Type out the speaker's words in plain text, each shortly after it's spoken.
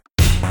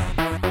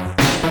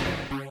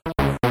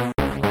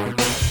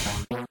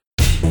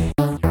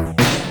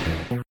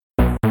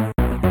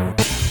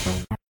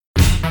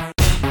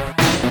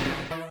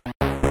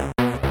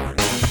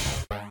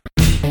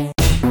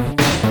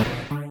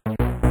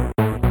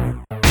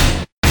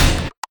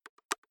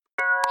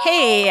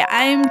Hey,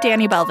 I'm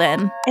Danny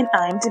Belvin. And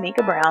I'm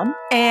Danica Brown.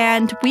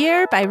 And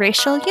we're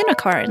biracial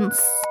unicorns.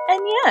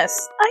 And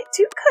yes, I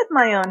do cut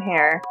my own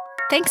hair.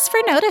 Thanks for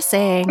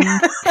noticing.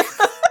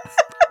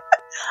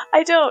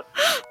 I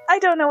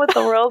don't know what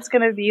the world's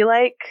gonna be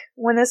like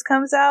when this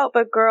comes out,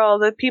 but girl,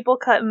 the people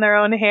cutting their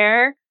own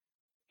hair,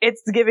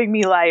 it's giving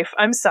me life.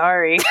 I'm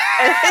sorry.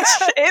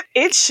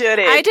 It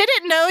shouldn't. I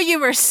didn't know you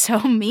were so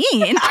mean.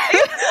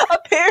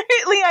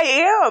 Apparently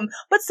I am.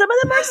 But some of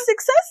them are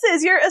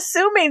successes. You're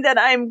assuming that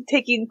I'm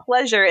taking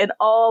pleasure in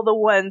all the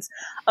ones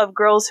of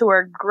girls who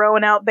are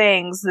growing out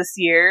bangs this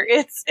year.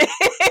 It's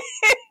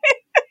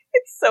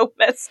so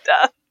messed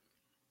up.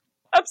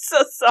 I'm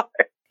so sorry.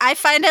 I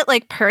find it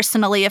like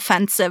personally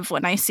offensive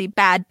when I see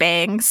bad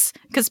bangs,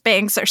 because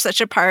bangs are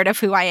such a part of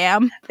who I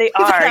am. They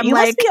are. You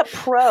must be a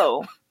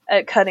pro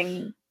at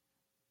cutting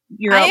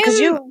your own, because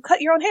you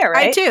cut your own hair,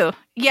 right? I do.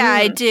 Yeah,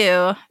 I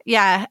do.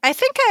 Yeah. I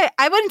think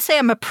I wouldn't say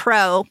I'm a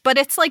pro, but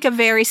it's like a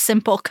very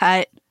simple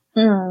cut.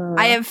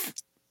 I have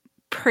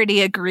pretty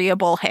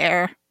agreeable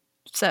hair.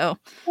 So.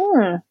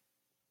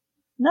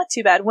 Not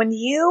too bad. When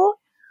you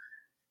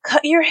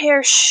cut your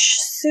hair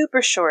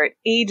super short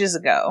ages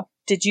ago,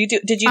 did you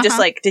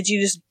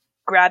just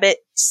grab it,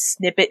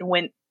 snip it, and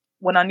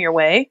went on your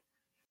way?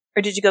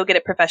 Or did you go get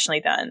it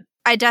professionally done?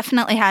 I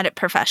definitely had it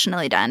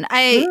professionally done.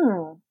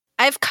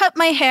 I've cut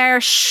my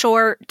hair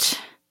short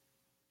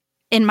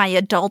in my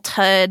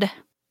adulthood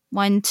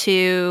 1,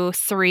 2,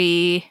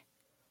 3,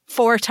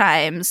 4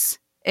 times.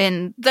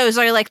 And those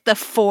are like the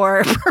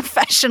 4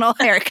 professional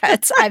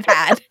haircuts I've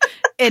had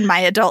in my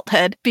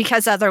adulthood,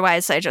 because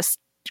otherwise I just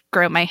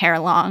grow my hair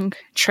long,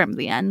 trim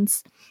the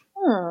ends.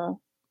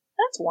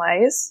 That's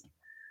wise.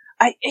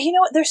 You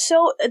know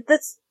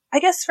what? I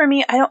guess for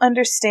me, I don't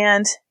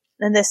understand,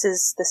 and this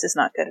is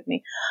not good of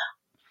me.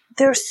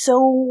 There's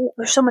so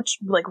much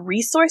like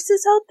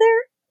resources out there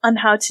on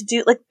how to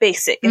do like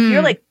basic. If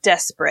you're like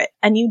desperate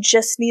and you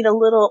just need a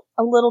little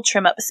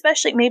trim up,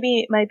 especially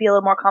maybe it might be a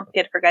little more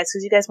complicated for guys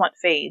because you guys want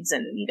fades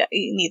and you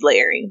need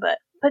layering, but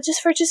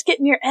just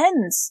getting your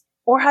ends,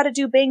 or how to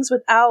do bangs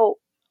without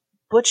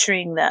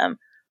butchering them.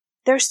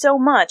 There's so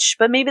much,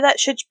 but maybe that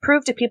should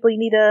prove to people you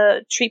need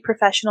to treat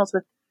professionals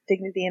with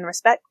dignity and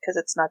respect, because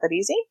it's not that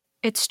easy.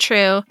 It's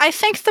true. I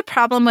think the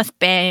problem with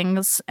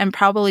bangs, and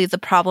probably the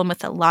problem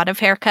with a lot of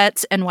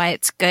haircuts, and why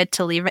it's good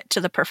to leave it to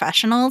the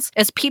professionals,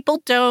 is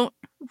people don't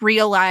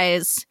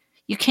realize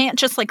you can't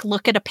just like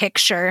look at a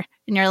picture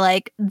and you're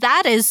like,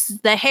 that is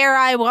the hair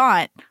I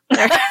want.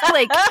 Or,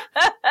 like,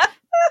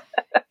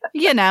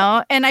 you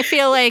know, and I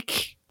feel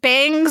like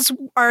bangs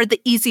are the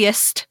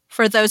easiest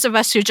for those of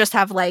us who just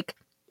have like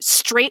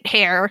straight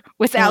hair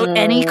without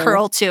any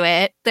curl to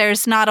it.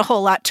 There's not a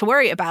whole lot to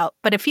worry about.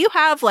 But if you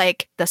have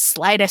like the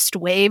slightest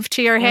wave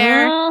to your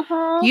hair,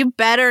 you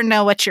better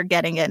know what you're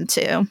getting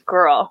into.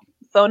 Girl,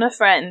 phone a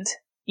friend.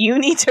 You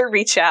need to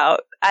reach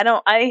out.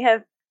 I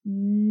have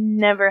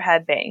never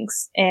had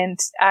bangs, and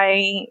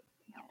I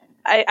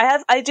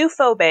do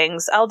faux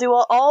bangs. I'll do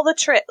all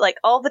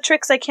the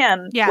tricks I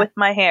can with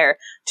my hair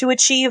to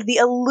achieve the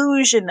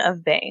illusion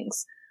of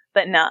bangs.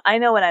 But no, I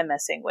know what I'm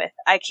messing with.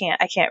 I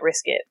can't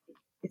risk it.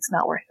 It's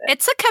not worth it.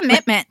 It's a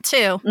commitment,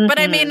 too. But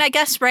I mean, I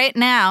guess right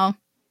now,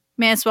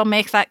 may as well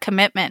make that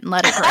commitment and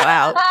let it grow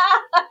out.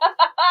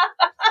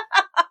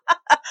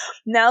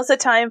 Now's the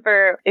time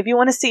if you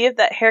want to see if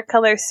that hair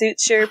color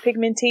suits your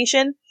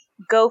pigmentation,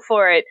 go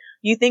for it.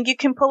 You think you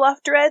can pull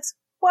off dreads?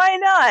 Why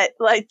not?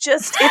 Like,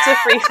 it's a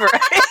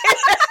free-for-all.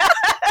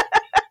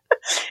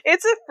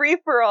 It's a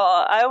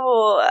free-for-all.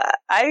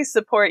 I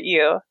support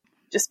you.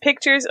 Just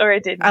pictures or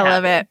it didn't happen. I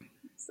love it.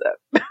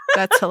 So.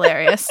 That's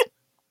hilarious.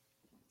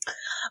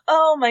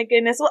 Oh my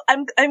goodness. Well,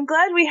 I'm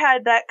glad we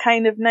had that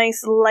kind of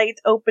nice light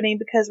opening,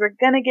 because we're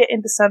going to get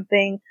into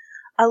something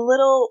a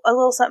little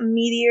something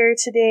meatier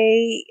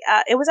today.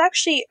 It was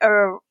actually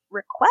a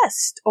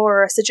request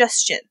or a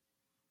suggestion.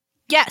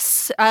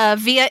 Yes,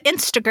 via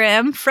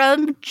Instagram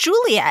from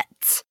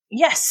Juliet.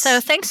 Yes. So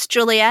thanks,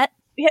 Juliet.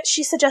 Yeah,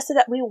 she suggested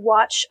that we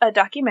watch a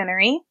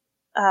documentary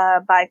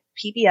by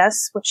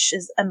PBS, which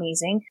is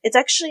amazing. It's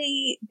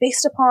actually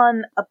based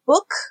upon a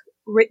book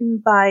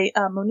written by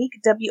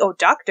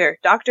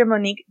Dr.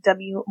 Monique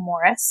W.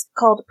 Morris,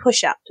 called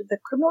Push Out: The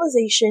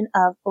Criminalization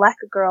of Black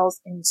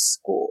Girls in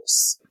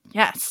Schools.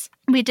 Yes.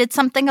 We did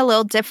something a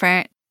little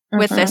different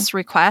with this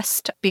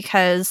request,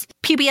 because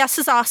PBS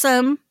is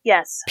awesome.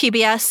 Yes.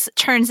 PBS,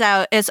 turns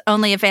out, is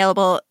only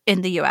available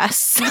in the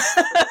U.S.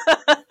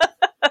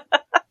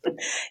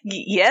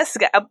 Yes.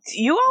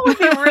 You all would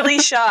be really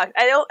shocked.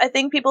 I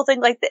think people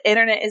think like the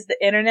internet is the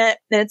internet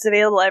and it's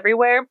available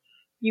everywhere.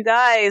 You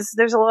guys,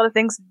 there's a lot of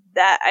things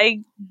that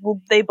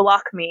they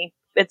block me.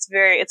 It's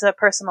a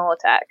personal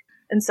attack.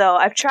 And so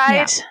I've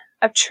tried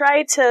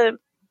to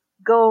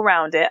go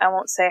around it. I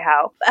won't say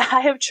how. I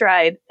have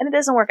tried, and it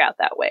doesn't work out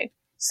that way.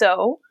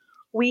 So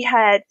we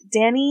had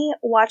Danny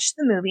watch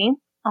the movie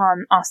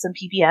on Awesome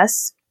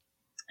PBS,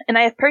 and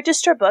I have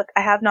purchased her book.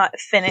 I have not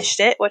finished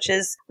it, which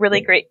is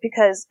really great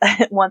because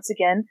once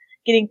again,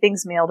 getting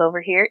things mailed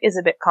over here is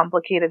a bit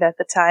complicated at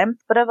the time.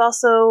 But I've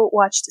also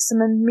watched some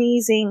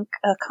amazing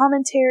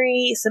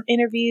commentary, some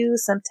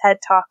interviews, some TED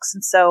Talks,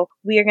 and so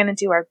we are going to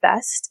do our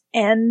best.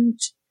 And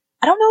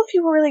I don't know if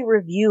you will really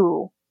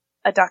review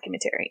a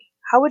documentary.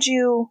 How would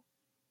you,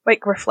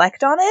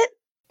 reflect on it?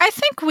 I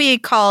think we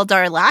called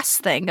our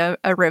last thing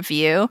a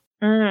review.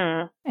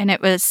 And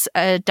it was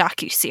a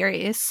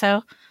docuseries,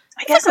 so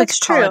I guess we that's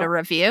could call true. it a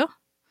review.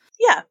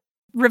 Yeah.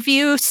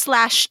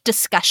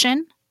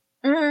 Review/discussion.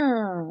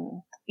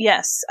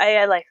 Yes,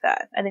 I like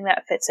that. I think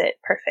that fits it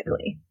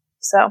perfectly.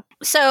 So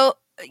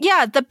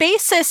yeah, the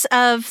basis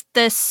of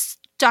this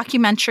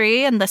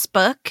documentary and this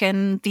book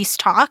and these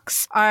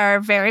talks are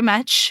very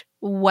much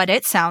what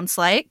it sounds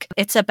like.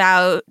 It's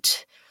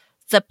about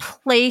the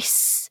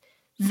place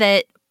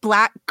that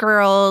Black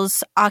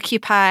girls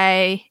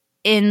occupy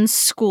in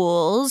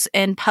schools,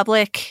 in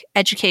public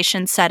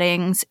education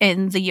settings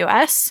in the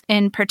US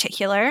in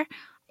particular,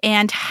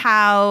 and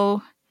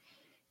how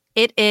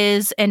it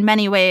is in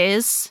many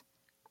ways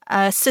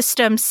a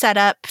system set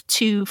up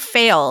to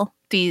fail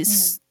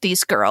these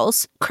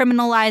girls,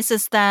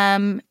 criminalizes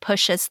them,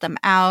 pushes them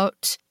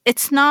out.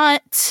 It's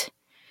not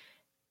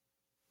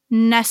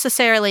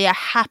necessarily a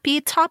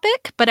happy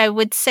topic, but I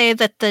would say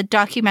that the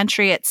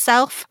documentary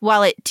itself,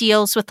 while it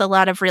deals with a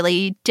lot of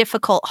really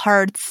difficult,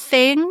 hard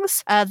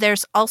things,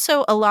 there's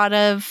also a lot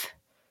of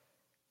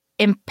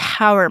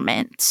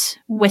empowerment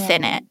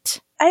within it.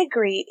 I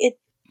agree. It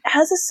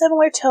has a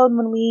similar tone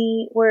when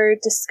we were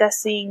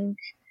discussing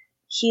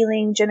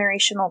healing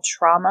generational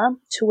trauma,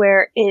 to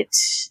where it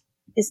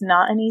is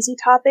not an easy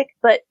topic,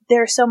 but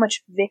there's so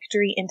much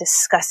victory in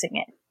discussing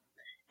it.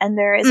 And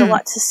there is a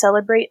lot to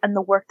celebrate on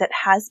the work that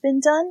has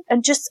been done.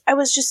 And I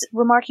was just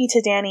remarking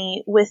to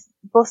Danny with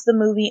both the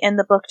movie and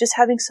the book, just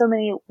having so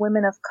many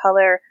women of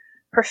color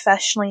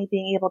professionally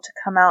being able to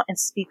come out and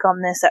speak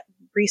on this, that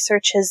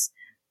research is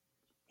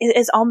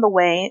on the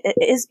way.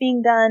 It is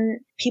being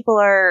done. People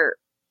are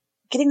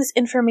getting this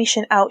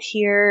information out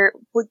here.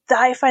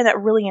 I find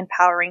that really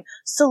empowering.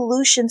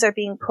 Solutions are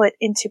being put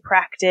into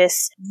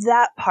practice.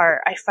 That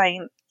part I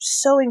find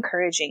so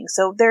encouraging.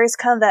 So there is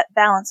kind of that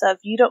balance of,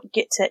 you don't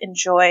get to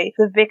enjoy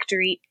the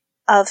victory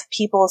of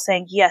people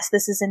saying, yes,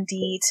 this is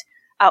indeed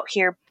out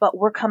here, but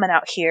we're coming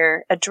out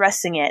here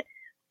addressing it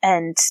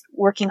and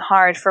working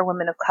hard for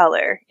women of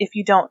color, if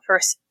you don't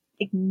first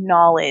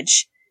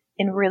acknowledge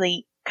and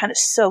really kind of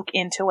soak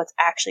into what's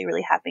actually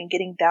really happening,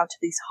 getting down to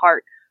these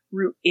heart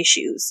root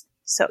issues.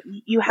 So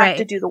you have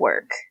to do the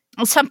work.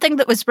 Something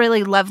that was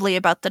really lovely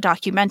about the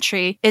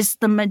documentary is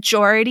the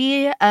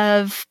majority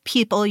of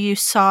people you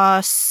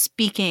saw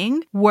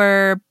speaking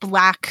were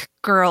Black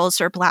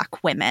girls or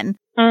Black women,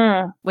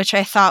 which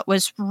I thought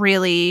was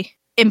really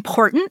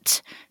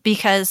important,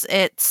 because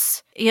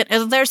it's,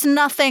 there's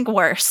nothing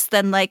worse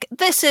than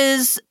this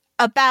is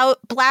about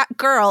Black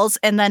girls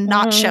and then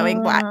not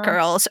showing Black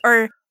girls,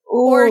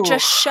 or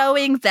just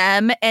showing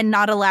them and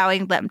not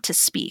allowing them to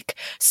speak.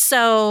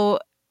 So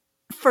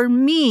for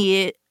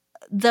me,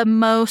 the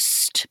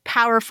most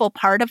powerful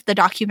part of the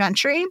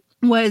documentary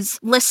was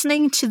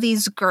listening to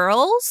these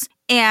girls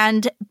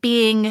and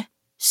being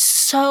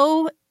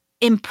so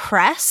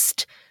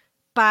impressed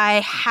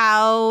by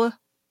how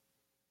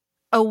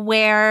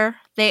aware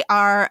they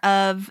are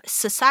of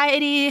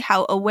society,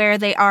 how aware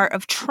they are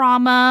of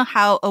trauma,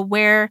 how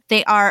aware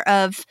they are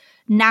of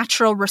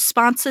natural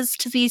responses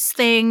to these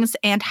things,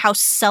 and how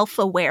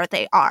self-aware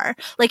they are.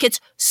 It's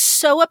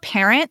so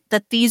apparent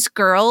that these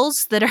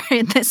girls that are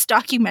in this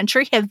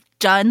documentary have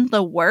done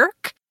the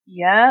work.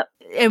 Yep.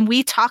 And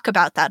we talk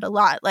about that a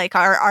lot,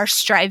 our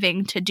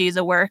striving to do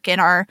the work and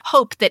our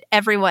hope that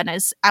everyone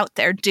is out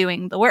there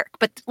doing the work.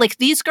 But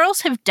these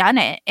girls have done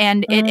it,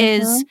 and it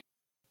is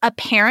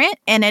apparent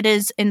and it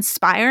is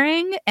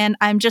inspiring. And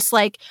I'm just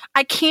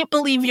I can't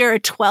believe you're a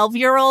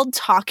 12-year-old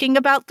talking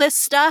about this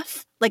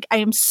stuff. I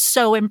am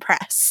so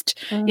impressed.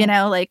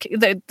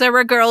 There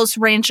were girls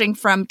ranging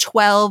from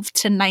 12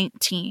 to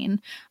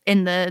 19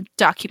 in the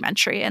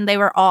documentary, and they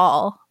were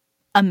all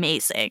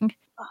amazing.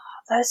 Oh,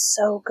 that's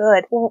so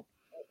good. Well,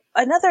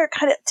 another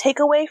kind of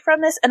takeaway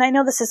from this, and I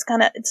know this is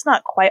it's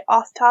not quite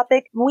off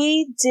topic.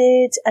 We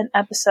did an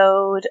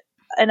episode,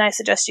 and I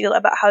suggest you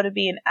about how to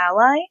be an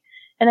ally.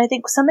 And I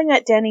think something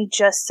that Danny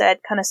just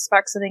said kind of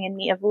sparked something in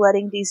me of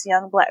letting these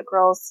young Black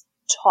girls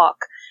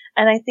talk.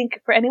 And I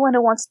think for anyone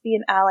who wants to be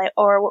an ally,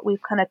 or what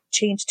we've kind of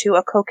changed to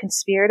a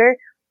co-conspirator,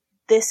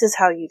 this is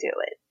how you do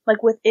it.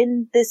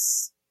 Within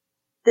this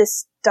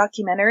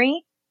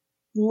documentary,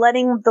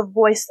 letting the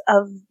voice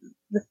of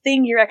the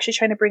thing you're actually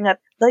trying to bring up,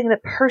 letting the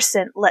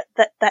person let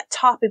that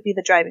topic be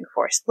the driving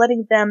force,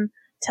 letting them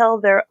tell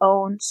their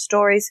own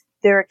stories,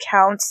 their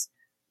accounts,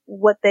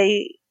 what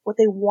they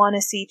want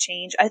to see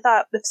change. I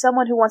thought if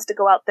someone who wants to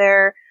go out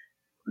there,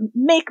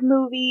 make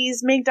movies,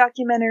 make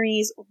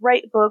documentaries,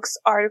 write books,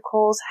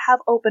 articles, have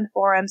open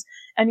forums,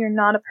 and you're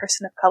not a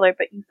person of color,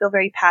 but you feel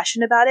very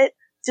passionate about it,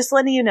 just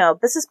letting you know,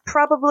 this is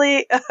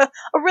probably a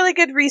really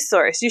good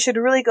resource. You should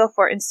really go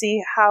for it and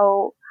see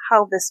how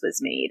how this was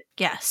made.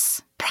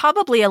 Yes.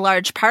 Probably a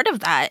large part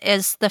of that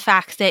is the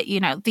fact that, you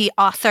know, the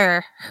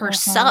author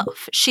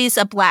herself, she's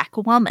a Black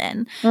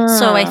woman.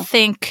 So I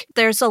think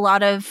there's a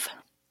lot of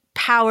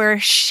power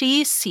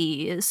she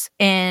sees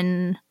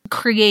in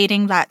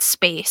creating that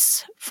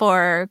space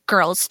for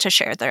girls to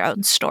share their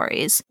own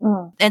stories.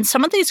 And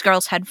some of these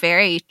girls had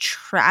very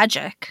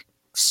tragic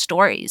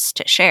stories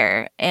to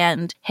share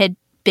and had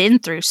been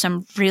through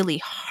some really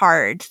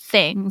hard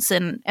things.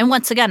 And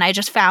once again, I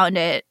just found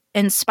it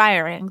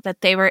inspiring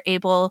that they were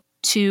able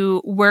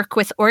to work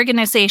with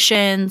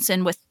organizations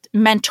and with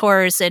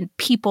mentors and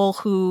people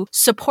who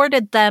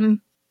supported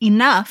them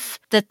enough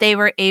that they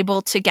were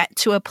able to get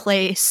to a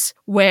place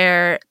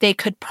where they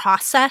could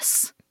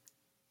process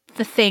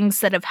the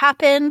things that have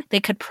happened, they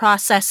could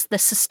process the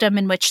system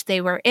in which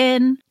they were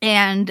in,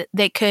 and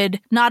they could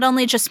not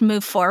only just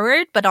move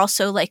forward, but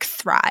also like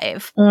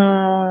thrive,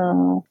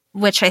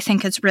 which I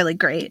think is really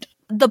great.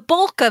 The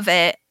bulk of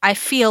it, I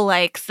feel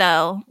like,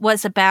 though,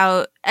 was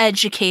about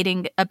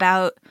educating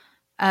about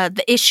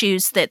the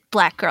issues that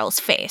Black girls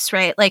face,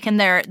 right? Like, and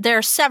there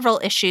are several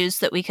issues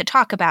that we could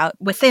talk about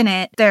within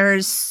it.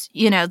 There's,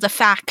 you know, the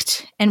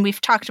fact, and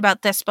we've talked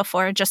about this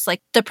before, just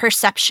like the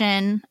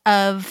perception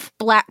of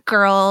Black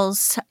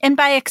girls, and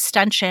by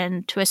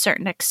extension, to a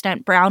certain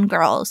extent, brown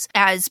girls,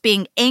 as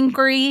being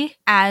angry,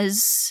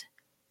 as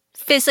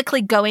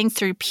physically going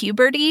through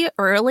puberty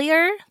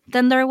earlier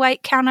than their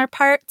white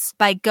counterparts,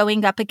 by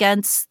going up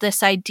against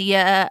this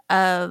idea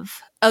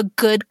of a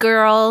good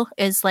girl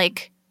is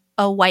like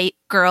a white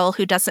girl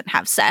who doesn't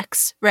have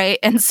sex, right?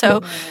 And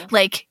so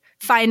like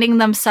finding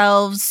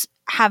themselves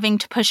having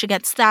to push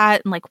against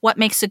that, and like, what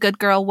makes a good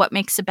girl, what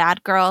makes a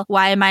bad girl,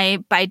 why am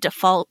I by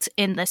default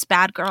in this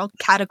bad girl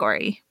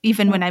category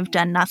even when I've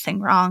done nothing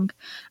wrong?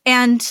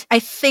 And I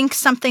think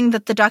something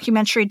that the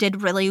documentary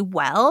did really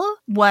well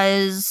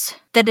was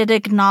that it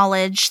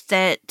acknowledged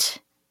that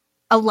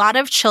a lot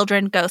of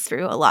children go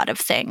through a lot of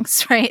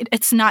things, right?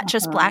 It's not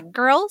just Black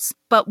girls,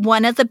 but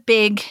one of the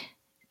big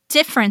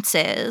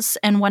differences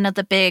and one of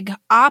the big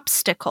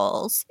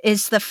obstacles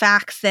is the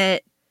fact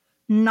that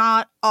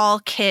not all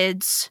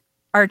kids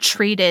are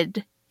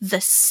treated the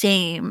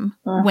same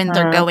when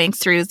they're going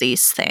through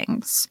these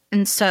things.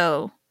 And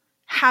so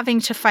having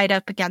to fight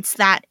up against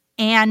that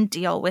and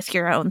deal with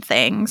your own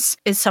things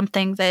is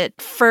something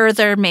that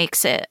further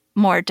makes it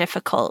more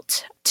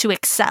difficult to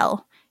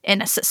excel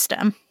in a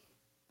system.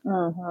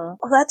 Well,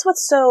 that's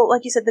what's so,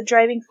 like you said, the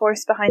driving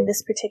force behind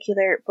this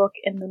particular book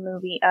in the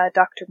movie,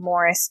 Dr.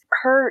 Morris.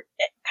 Her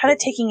kind of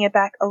taking it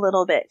back a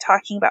little bit,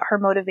 talking about her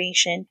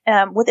motivation.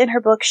 Within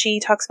her book, she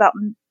talks about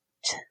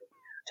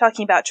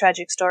talking about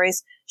tragic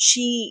stories.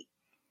 She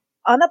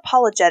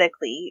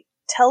unapologetically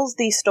tells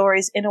these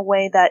stories in a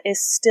way that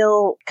is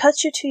still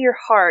cuts you to your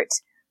heart.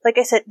 Like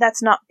I said,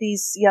 that's not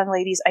these young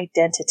ladies'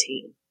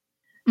 identity.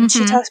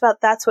 She talks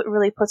about that's what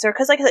really puts her,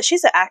 because like I said,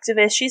 she's an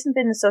activist. She's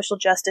been in social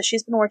justice.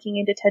 She's been working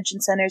in detention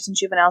centers and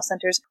juvenile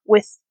centers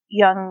with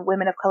young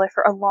women of color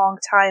for a long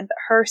time. But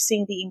her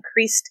seeing the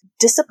increased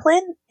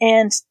discipline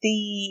and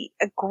the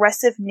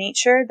aggressive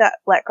nature that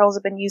Black girls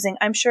have been using,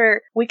 I'm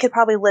sure we could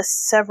probably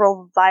list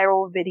several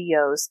viral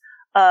videos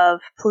of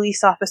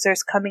police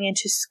officers coming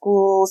into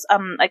schools.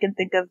 I can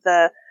think of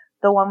the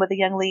one with a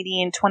young lady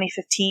in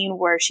 2015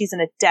 where she's in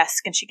a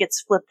desk and she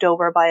gets flipped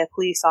over by a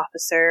police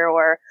officer,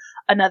 or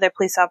another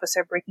police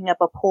officer breaking up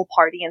a pool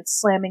party and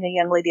slamming a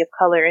young lady of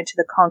color into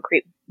the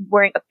concrete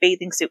wearing a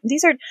bathing suit.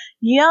 These are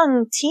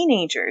young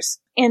teenagers.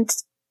 And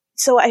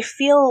so I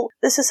feel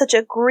this is such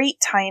a great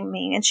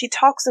timing. And she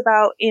talks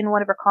about in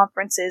one of her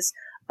conferences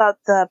about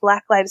the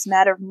Black Lives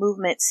Matter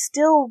movement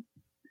still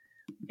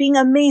being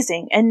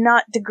amazing and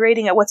not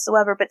degrading it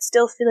whatsoever, but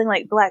still feeling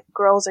like Black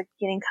girls are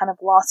getting kind of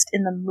lost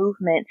in the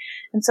movement.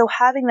 And so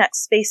having that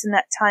space and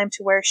that time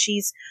to where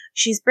she's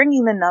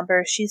bringing the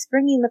numbers, she's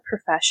bringing the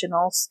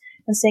professionals,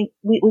 and saying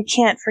we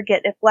can't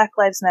forget, if Black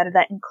Lives Matter,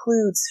 that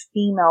includes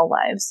female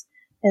lives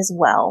as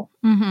well.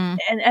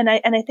 And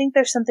I think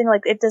there's something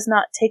like, it does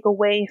not take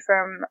away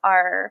from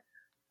our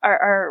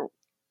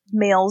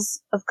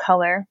males of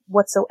color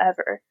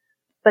whatsoever,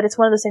 but it's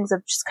one of those things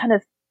of just kind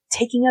of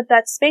taking up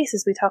that space,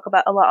 as we talk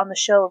about a lot on the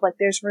show, of like,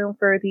 there's room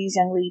for these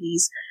young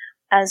ladies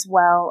as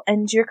well.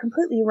 And you're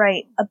completely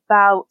right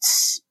about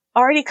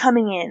already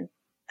coming in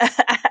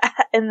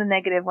the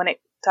negative when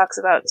it talks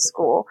about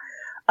school,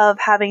 of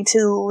having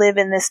to live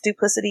in this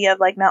duplicity of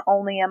like, not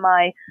only am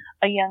I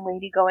a young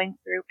lady going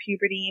through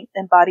puberty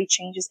and body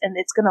changes, and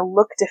it's going to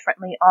look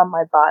differently on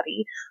my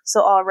body. So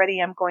already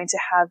I'm going to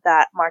have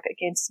that mark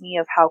against me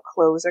of how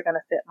clothes are going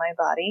to fit my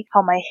body,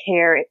 how my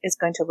hair is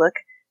going to look,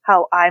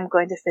 how I'm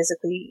going to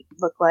physically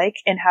look like,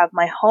 and have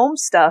my home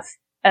stuff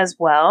as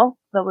well.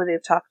 Though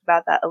they've talked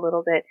about that a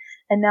little bit.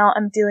 And now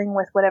I'm dealing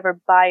with whatever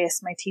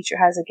bias my teacher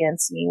has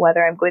against me,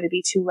 whether I'm going to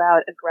be too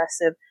loud,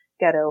 aggressive,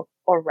 ghetto,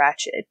 or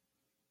ratchet.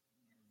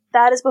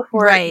 That is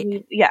before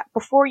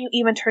before you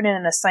even turn in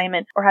an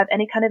assignment or have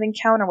any kind of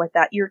encounter with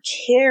that. You're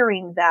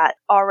carrying that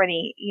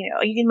already. You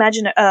know, you can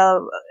imagine a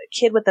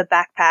kid with a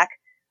backpack.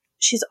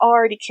 She's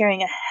already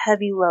carrying a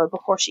heavy load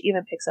before she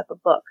even picks up a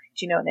book.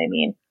 Do you know what I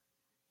mean?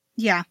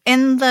 Yeah.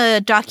 In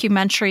the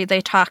documentary,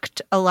 they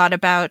talked a lot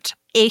about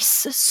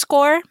ACE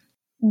score.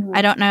 Mm-hmm.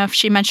 I don't know if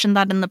she mentioned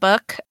that in the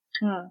book,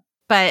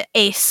 but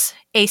ACE,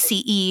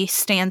 ACE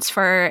stands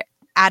for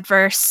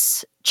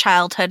Adverse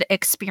Childhood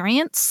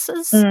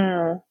Experiences.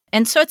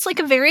 And so it's like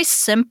a very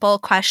simple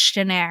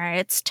questionnaire.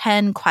 It's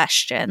 10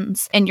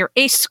 questions. And your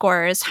ACE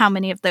score is how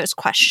many of those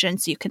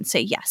questions you can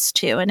say yes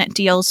to. And it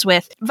deals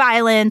with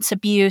violence,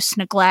 abuse,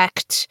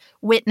 neglect,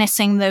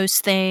 witnessing those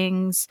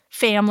things,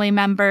 family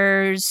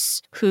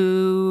members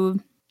who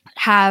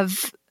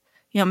have,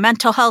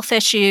 mental health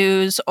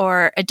issues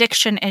or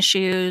addiction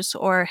issues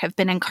or have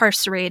been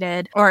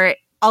incarcerated, or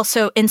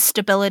also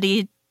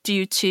instability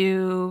due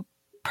to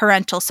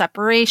parental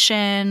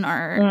separation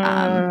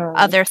or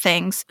other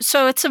things.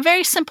 So it's a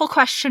very simple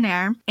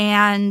questionnaire.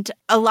 And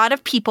a lot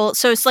of people,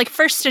 so it's like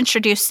first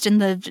introduced in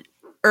the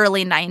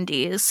early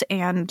 90s.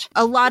 And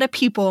a lot of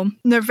people,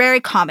 they're very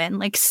common,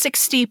 like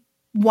 61%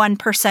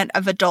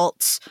 of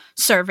adults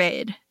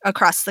surveyed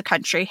across the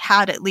country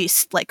had at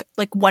least like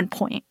 1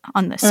 point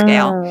on the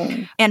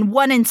scale. And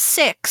 1 in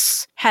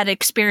 6 had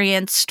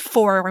experienced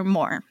 4 or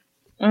more.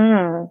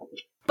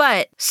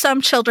 But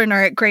some children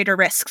are at greater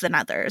risk than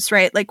others,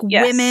 right? Like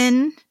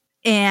women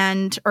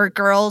or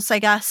girls, I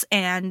guess,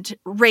 and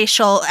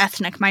racial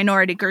ethnic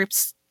minority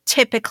groups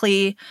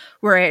typically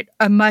were at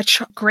a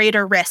much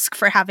greater risk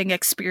for having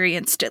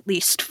experienced at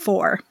least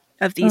 4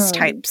 of these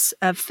types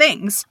of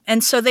things.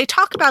 And so they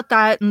talk about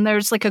that, and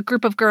there's like a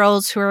group of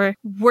girls who are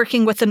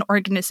working with an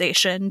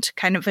organization to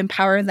kind of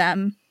empower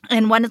them.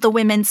 And one of the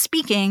women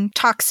speaking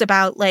talks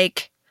about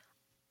like,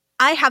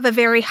 I have a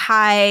very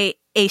high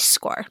ACE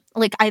score.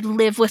 Like, I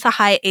live with a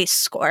high ACE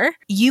score.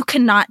 You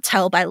cannot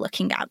tell by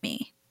looking at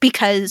me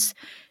because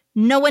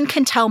no one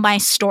can tell my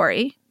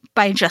story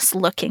by just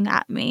looking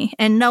at me.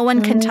 And no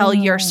one can tell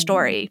your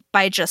story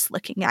by just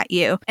looking at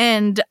you.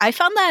 And I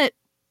found that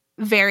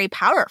very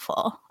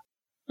powerful.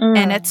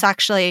 And it's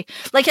actually,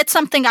 like, it's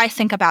something I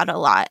think about a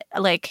lot.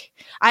 Like,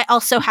 I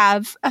also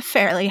have a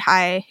fairly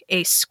high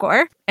ACE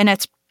score, and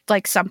it's,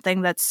 like,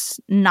 something that's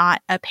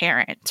not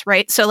apparent,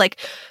 right? So,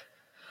 like,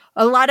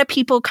 a lot of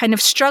people kind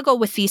of struggle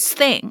with these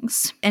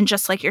things. And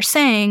just like you're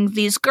saying,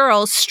 these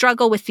girls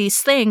struggle with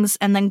these things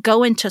and then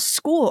go into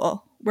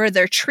school where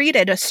they're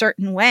treated a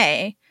certain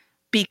way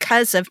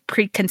because of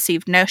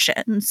preconceived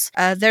notions.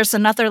 There's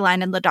another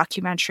line in the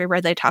documentary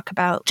where they talk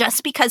about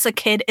just because a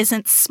kid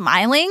isn't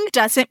smiling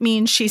doesn't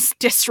mean she's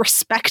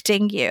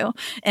disrespecting you.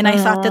 And I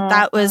thought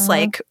that was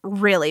like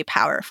really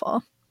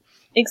powerful.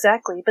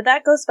 Exactly. But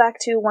that goes back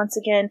to, once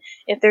again,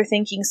 if they're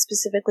thinking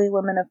specifically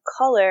women of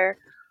color,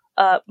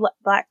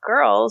 Black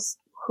girls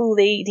who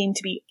they deem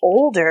to be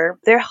older,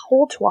 they're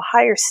held to a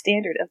higher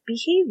standard of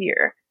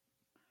behavior.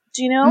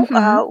 Do you know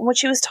when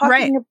she was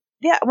talking? Right.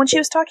 When she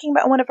was talking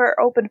about one of her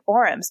open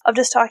forums of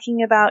just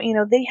talking about,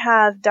 they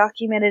have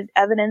documented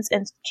evidence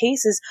and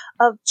cases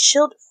of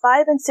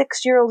 5 and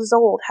 6 years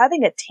old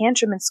having a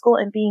tantrum in school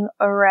and being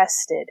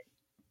arrested.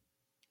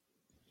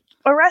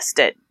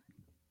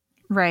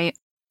 Right.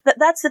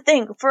 That's the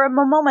thing. For a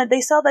moment,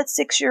 they saw that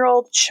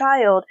 6-year-old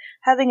child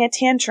having a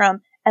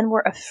tantrum and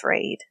were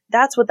afraid.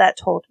 That's what that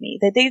told me.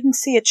 That they didn't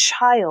see a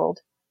child.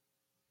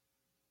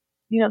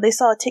 They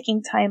saw a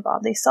ticking time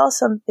bomb. They saw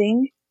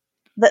something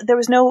that there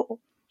was no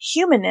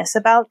humanness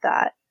about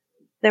that.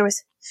 There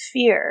was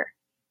fear.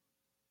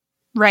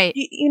 Right.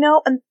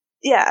 And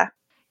yeah.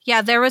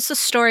 Yeah, there was a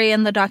story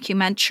in the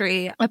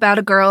documentary about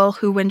a girl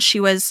who, when she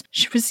was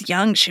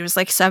young, she was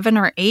like 7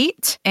 or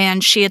 8,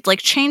 and she had like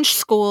changed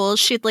schools.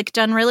 She'd like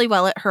done really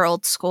well at her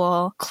old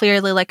school,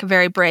 clearly like a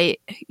very bright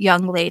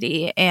young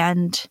lady,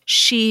 and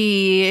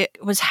she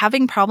was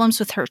having problems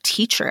with her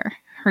teacher.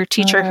 Her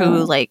teacher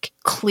who like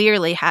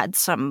clearly had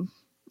some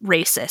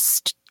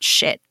racist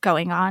shit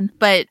going on.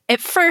 But at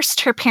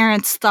first, her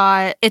parents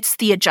thought it's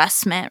the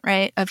adjustment,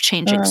 right, of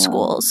changing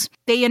schools.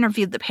 They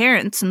interviewed the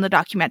parents in the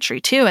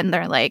documentary too, and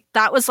they're like,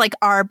 that was like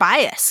our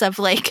bias of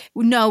like,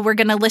 no, we're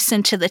going to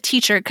listen to the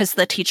teacher because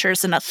the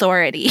teacher's an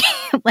authority,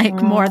 like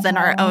more than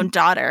our own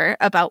daughter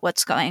about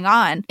what's going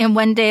on. And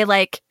one day,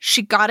 like,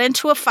 she got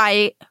into a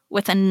fight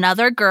with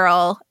another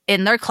girl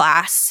in their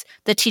class.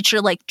 The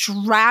teacher like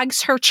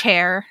drags her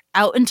chair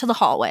out into the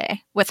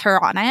hallway with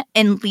her on it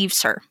and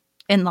leaves her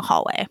in the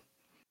hallway.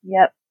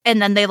 Yep.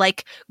 And then they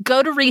like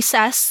go to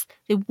recess,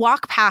 they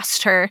walk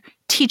past her,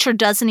 teacher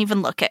doesn't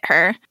even look at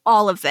her,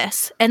 all of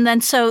this. And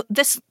then so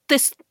this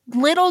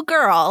little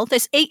girl,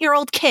 this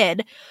 8-year-old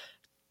kid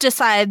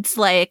decides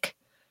like,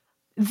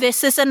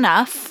 this is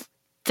enough.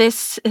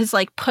 This has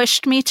like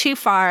pushed me too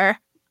far.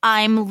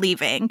 I'm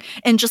leaving.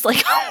 And just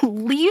like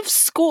leaves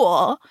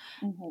school,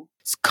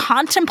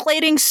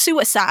 contemplating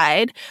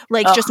suicide,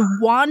 like just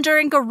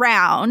wandering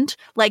around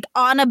like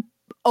on a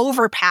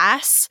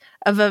overpass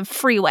of a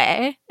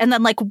freeway, and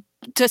then like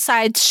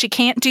decides she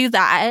can't do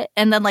that,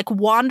 and then like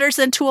wanders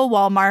into a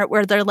Walmart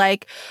where they're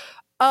like,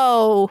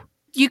 oh,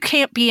 you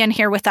can't be in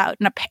here without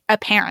a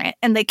parent.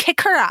 And they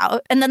kick her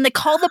out. And then they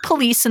call the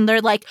police and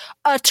they're like,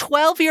 a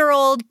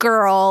 12-year-old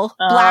girl,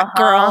 black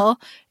girl,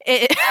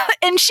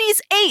 and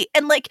she's 8.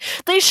 And like,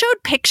 they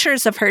showed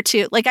pictures of her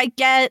too. Like, I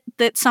get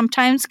that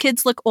sometimes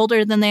kids look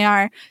older than they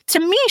are. To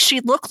me, she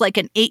looked like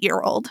an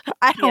 8-year-old.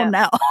 I don't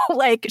know.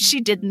 Like,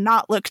 she did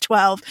not look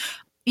 12.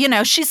 You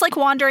know, she's like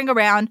wandering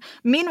around.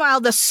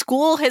 Meanwhile, the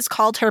school has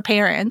called her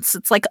parents.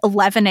 It's like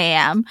 11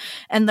 a.m.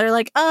 And they're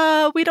like,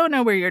 we don't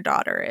know where your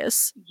daughter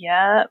is.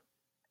 Yep.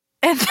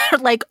 And they're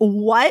like,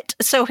 what?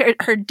 So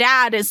her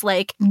dad is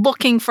like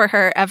looking for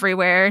her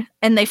everywhere.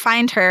 And they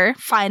find her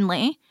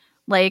finally,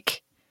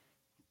 like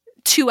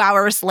 2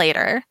 hours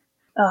later,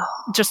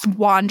 just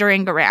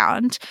wandering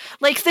around.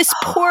 Like this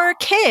poor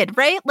kid,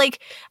 right?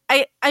 Like,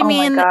 I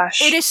mean,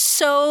 it is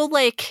so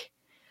like,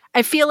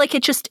 I feel like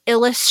it just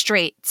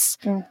illustrates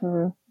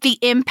the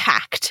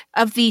impact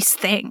of these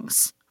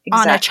things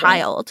on a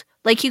child.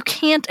 Like, you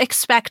can't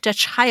expect a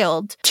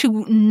child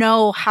to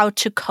know how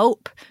to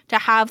cope, to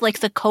have like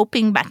the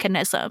coping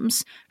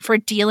mechanisms for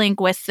dealing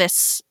with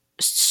this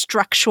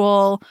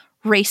structural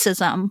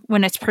racism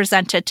when it's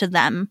presented to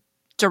them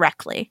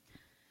directly.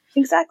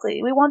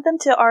 Exactly. We want them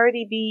to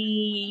already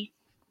be,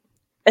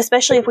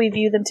 especially if we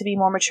view them to be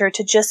more mature,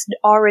 to just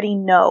already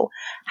know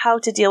how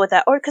to deal with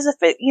that. Or because if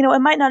it, you know, it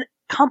might not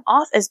come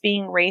off as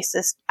being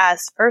racist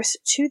as first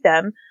to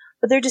them,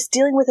 but they're just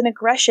dealing with an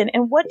aggression.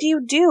 And what do you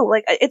do?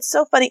 Like, it's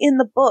so funny in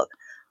the book.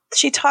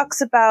 She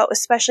talks about,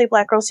 especially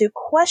black girls who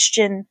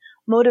question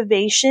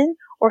motivation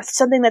or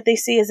something that they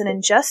see as an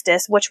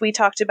injustice, which we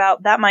talked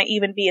about. That might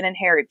even be an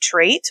inherent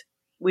trait.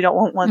 We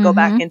don't want to go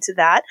back into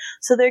that.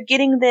 So they're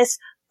getting this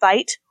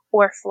fight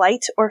or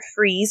flight or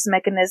freeze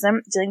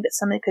mechanism, dealing that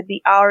something could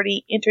be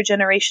already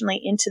intergenerationally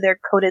into their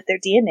coded their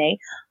DNA,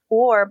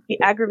 or be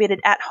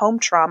aggravated at home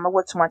trauma,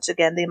 which once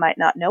again they might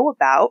not know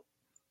about.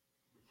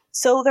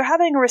 So they're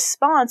having a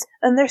response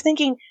and they're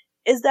thinking,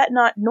 is that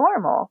not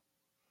normal?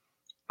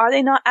 Are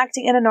they not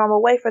acting in a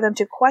normal way for them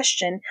to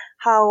question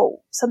how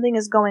something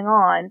is going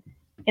on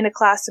in a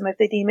classroom if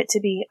they deem it to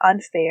be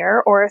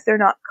unfair or if they're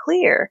not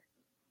clear?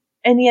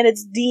 And yet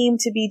it's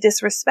deemed to be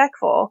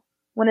disrespectful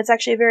when it's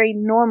actually a very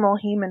normal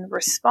human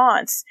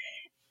response.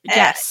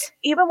 Yes.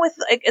 And even with,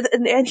 like,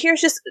 and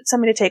here's just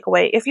something to take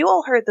away. If you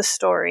all heard the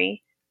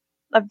story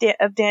of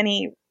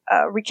Danny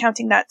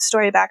recounting that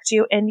story back to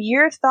you, and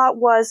your thought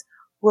was,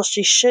 well,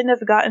 she shouldn't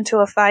have gotten into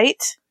a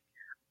fight,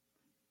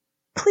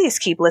 please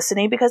keep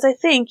listening, because I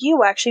think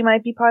you actually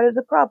might be part of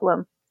the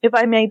problem, if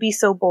I may be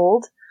so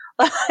bold.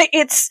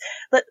 It's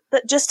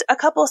just a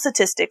couple of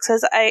statistics,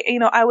 because I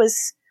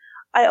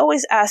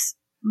always ask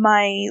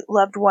my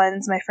loved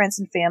ones, my friends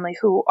and family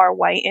who are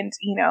white, and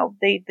you know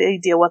they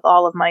deal with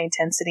all of my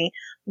intensity.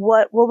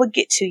 What would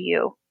get to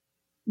you?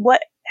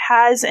 What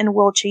has and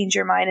will change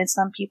your mind? And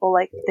some people,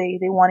 like, they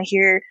want to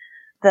hear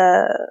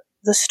the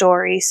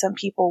story. Some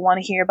people want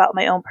to hear about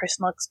my own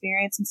personal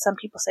experience, and some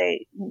people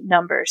say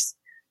numbers.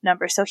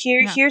 So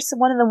here's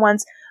one of the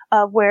ones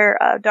where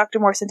Dr.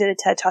 Morrison did a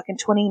TED Talk in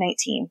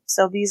 2019.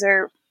 So these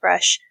are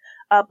fresh.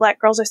 Black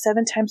girls are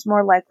 7 times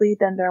more likely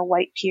than their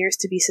white peers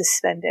to be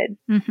suspended.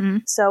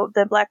 So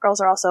the black girls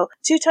are also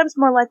 2 times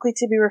more likely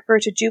to be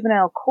referred to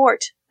juvenile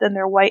court than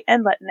their white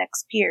and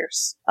Latinx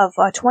peers. Of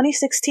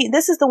 2016,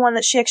 this is the one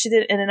that she actually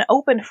did in an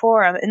open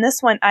forum. And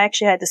this one I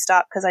actually had to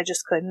stop because I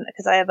just couldn't,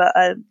 because I have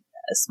a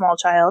small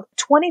child.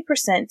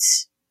 20%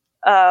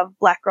 of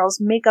black girls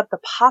make up the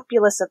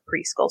populace of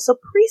preschool. So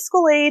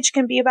preschool age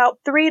can be about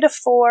 3 to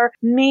 4,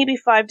 maybe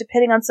 5,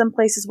 depending on some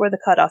places where the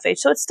cutoff age.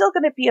 So it's still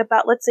going to be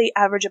about, let's say,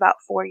 average about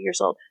 4 years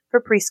old for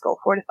preschool,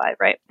 4 to 5,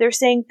 right? They're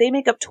saying they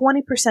make up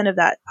 20% of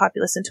that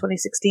populace in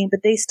 2016,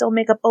 but they still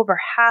make up over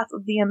half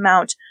of the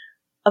amount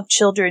of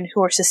children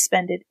who are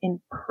suspended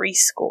in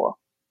preschool.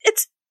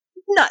 It's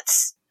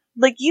nuts.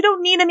 Like, you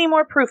don't need any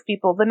more proof,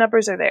 people. The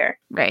numbers are there.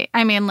 Right.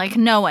 I mean, like,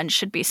 no one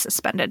should be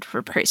suspended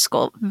for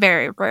preschool.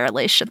 Very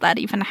rarely should that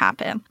even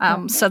happen.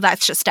 So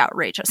that's just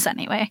outrageous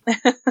anyway.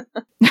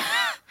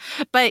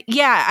 But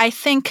yeah, I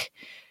think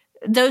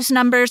those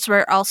numbers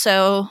were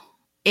also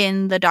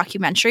in the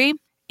documentary.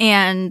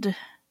 And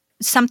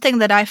something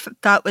that I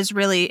thought was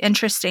really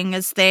interesting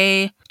is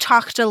they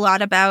talked a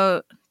lot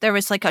about, there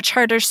was like a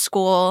charter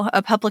school,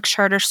 a public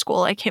charter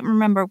school. I can't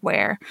remember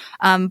where,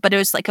 but it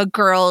was like a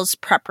girls'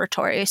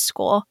 preparatory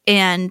school.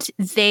 And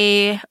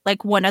they,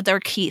 like, one of their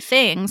key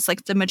things,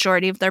 like the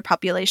majority of their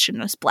population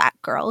was black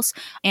girls.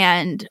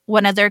 And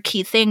one of their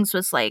key things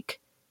was like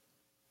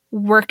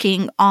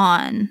working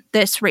on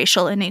this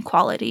racial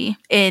inequality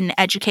in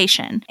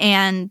education.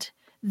 And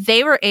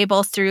they were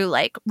able, through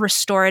like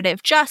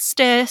restorative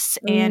justice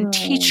and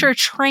teacher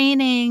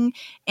training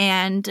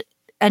and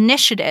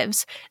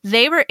initiatives,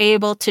 they were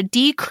able to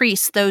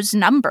decrease those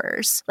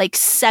numbers like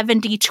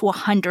 70 to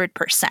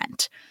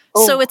 100%.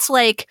 So it's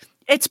like,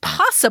 it's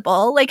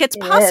possible. Like, it's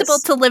possible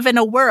to live in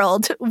a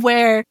world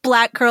where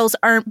black girls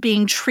aren't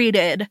being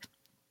treated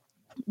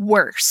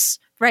worse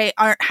right,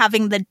 aren't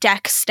having the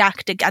deck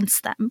stacked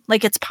against them.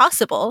 Like, it's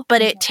possible,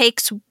 but it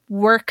takes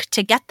work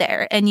to get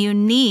there. And you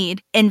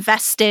need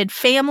invested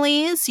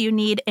families, you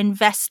need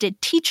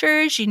invested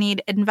teachers, you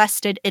need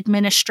invested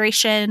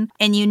administration,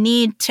 and you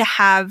need to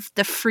have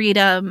the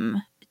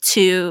freedom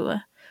to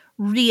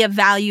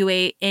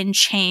reevaluate and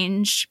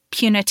change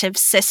punitive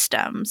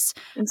systems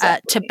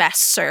to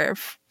best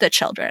serve the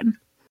children.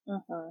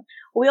 Mm-hmm.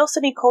 We also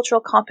need cultural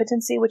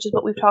competency, which is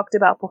what we've talked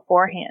about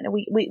beforehand.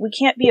 We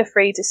can't be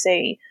afraid to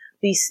say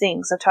these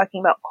things of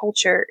talking about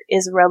culture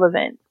is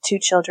relevant to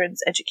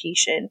children's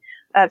education.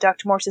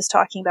 Dr. Morse is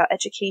talking about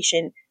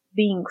education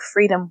being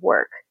freedom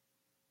work,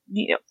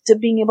 to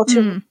being able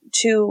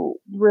to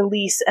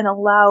release and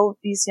allow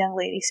these young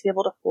ladies to be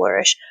able to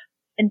flourish,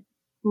 and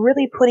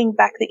really putting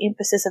back the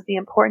emphasis of the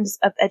importance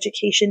of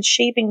education,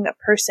 shaping a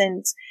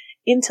person's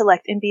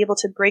intellect and be able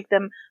to break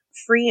them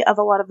free of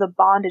a lot of the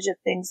bondage of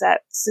things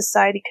that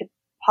society could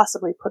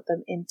possibly put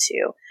them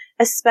into,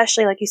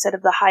 especially, like you said,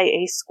 of the high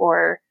A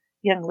score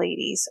young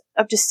ladies,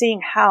 of just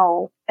seeing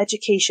how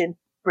education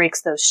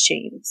breaks those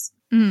chains.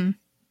 And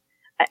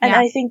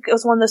I think it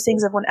was one of those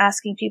things of when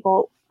asking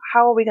people,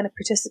 how are we going to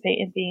participate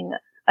in being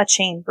a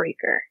chain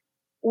breaker?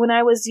 When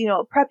I was,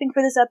 prepping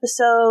for this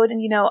episode,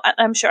 and,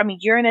 I'm sure,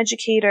 you're an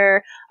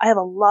educator. I have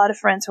a lot of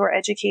friends who are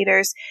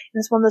educators. And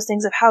it's one of those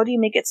things of how do you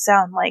make it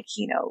sound like,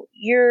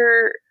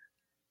 you're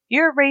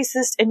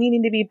racist and you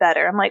need to be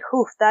better. I'm like,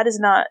 that is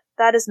not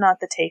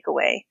the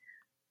takeaway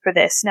for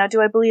this. Now,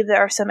 do I believe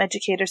there are some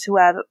educators who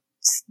have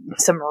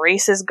some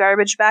racist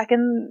garbage back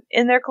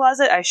in their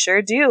closet? I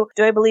sure do.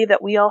 Do I believe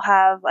that we all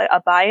have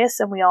a bias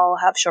and we all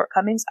have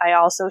shortcomings? I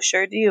also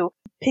sure do.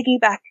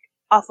 Piggyback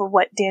off of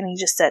what Danny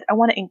just said, I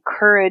want to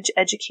encourage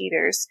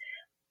educators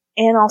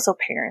and also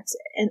parents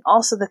and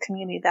also the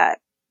community that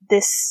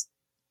this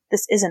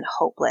isn't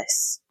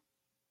hopeless.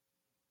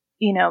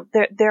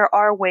 There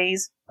are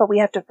ways, but we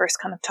have to first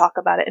kind of talk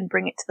about it and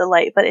bring it to the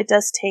light. But it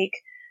does take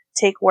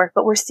work.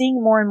 But we're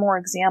seeing more and more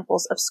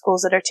examples of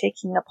schools that are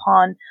taking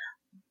upon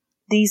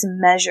these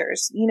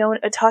measures,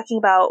 talking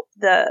about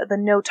the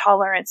no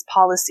tolerance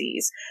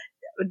policies,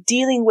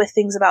 dealing with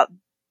things about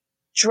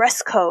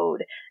dress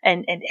code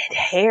and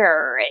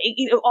hair,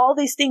 all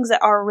these things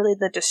that are really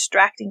the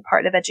distracting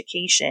part of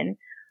education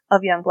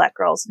of young Black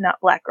girls, not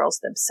Black girls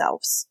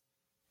themselves.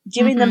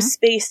 Giving them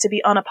space to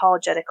be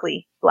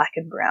unapologetically Black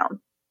and brown.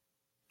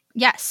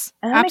 Yes,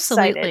 and I'm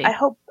absolutely.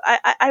 excited.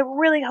 I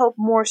really hope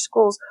more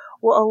schools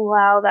will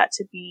allow that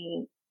to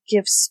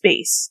give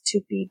space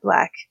to be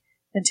Black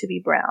and to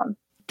be brown.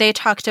 They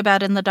talked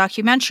about in the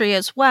documentary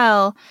as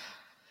well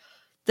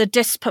the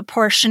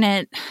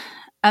disproportionate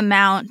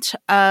amount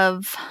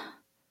of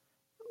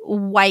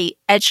white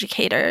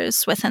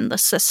educators within the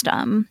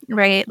system,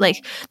 right?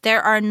 Like,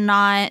 there are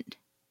not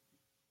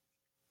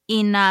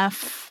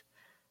enough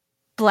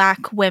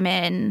Black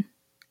women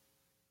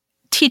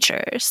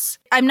teachers.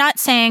 I'm not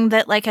saying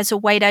that, like, as a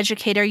white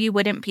educator, you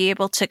wouldn't be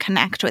able to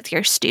connect with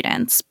your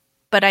students,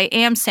 but I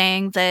am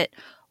saying that,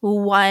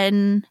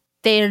 one,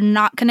 they're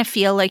not going to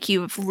feel like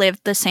you've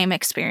lived the same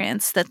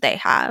experience that they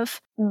have,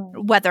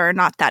 whether or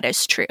not that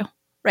is true,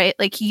 right?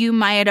 Like, you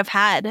might have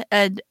had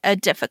a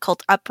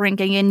difficult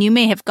upbringing and you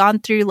may have gone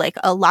through, like,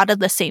 a lot of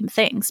the same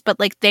things, but,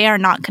 like, they are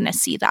not going to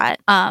see that.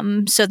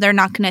 So they're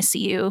not going to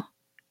see you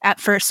at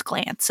first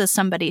glance as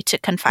somebody to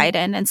confide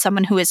in and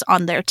someone who is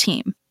on their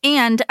team.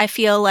 And I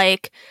feel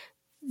like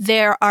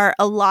there are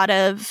a lot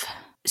of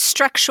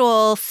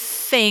structural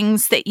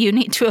things that you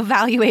need to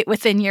evaluate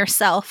within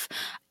yourself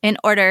in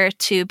order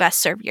to best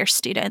serve your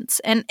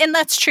students. And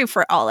that's true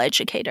for all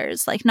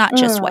educators, like, not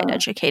just white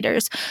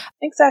educators.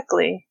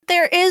 Exactly.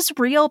 There is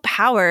real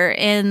power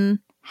in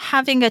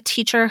having a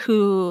teacher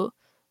who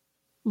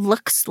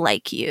looks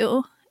like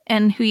you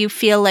and who you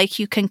feel like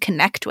you can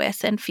connect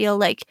with and feel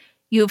like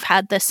you've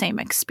had the same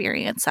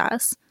experience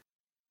as.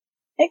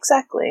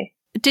 Exactly.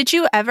 Did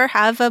you ever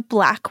have a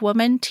Black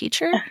woman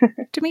teacher,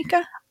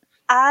 Tamika?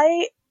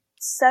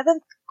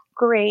 7th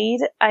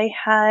grade, I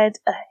had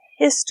a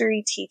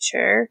history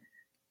teacher,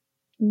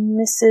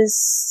 Mrs.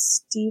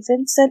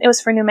 Stevenson. It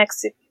was for New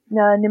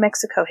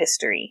Mexico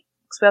history.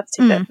 So we have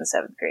to take that in the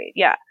 7th grade.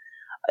 Yeah.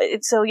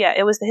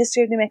 It was the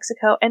history of New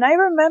Mexico. And I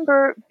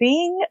remember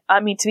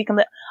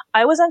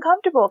I was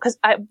uncomfortable because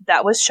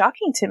that was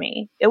shocking to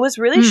me. It was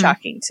really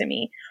shocking to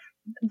me.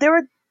 There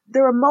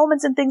were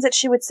moments and things that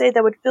she would say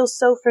that would feel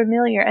so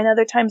familiar. And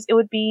other times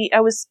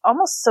I was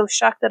almost so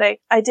shocked that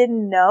I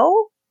didn't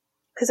know,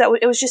 because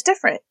it was just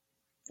different.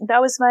 That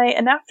was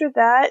and after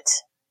that,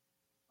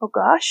 oh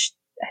gosh,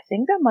 I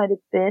think that might have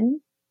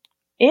been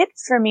it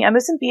for me. I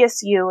was in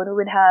BSU and we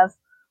would have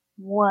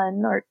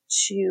one or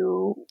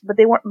two, but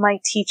they weren't my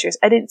teachers.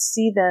 I didn't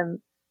see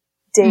them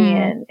day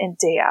in and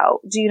day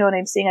out. Do you know what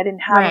I'm saying? I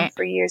didn't have them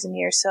for years and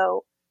years.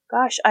 So,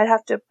 gosh,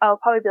 I'll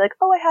probably be like,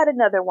 oh, I had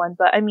another one.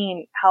 But I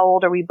mean, how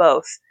old are we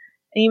both?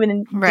 And even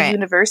in the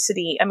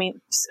university, I mean,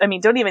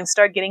 don't even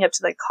start getting up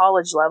to the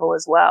college level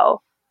as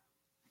well.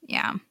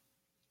 Yeah.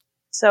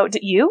 So,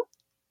 did you?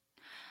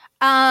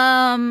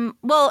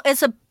 Well,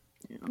 as a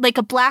like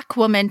a Black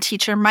woman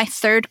teacher. My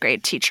 3rd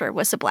grade teacher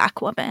was a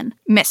Black woman,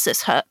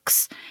 Mrs.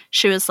 Hooks.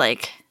 She was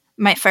like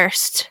my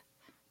first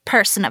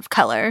person of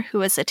color who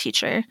was a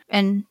teacher,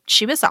 and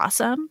she was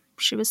awesome.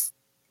 She was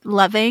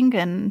loving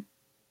and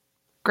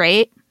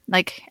great.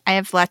 Like, I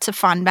have lots of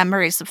fond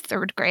memories of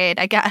 3rd grade,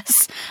 I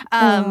guess.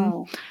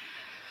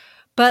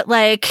 But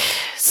like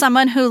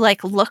someone who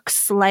like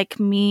looks like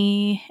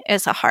me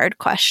is a hard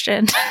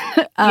question.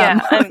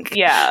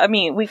 I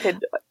mean, we could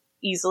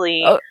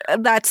easily.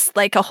 That's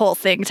like a whole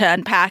thing to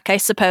unpack, I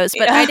suppose.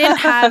 But I didn't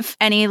have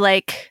any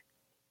like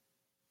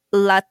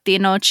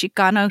Latino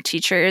Chicano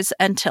teachers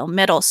until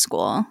middle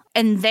school,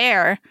 and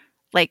there,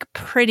 like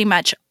pretty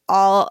much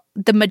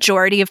the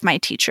majority of my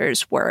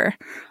teachers were,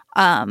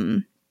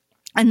 and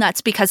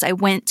that's because I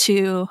went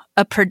to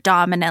a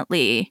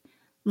predominantly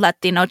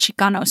Latino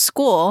Chicano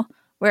school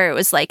where it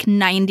was like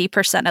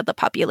 90% of the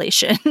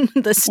population,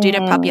 the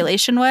student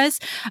population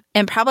was,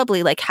 and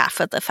probably like half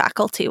of the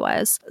faculty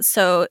was.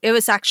 So it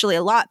was actually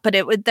a lot, but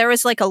there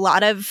was like a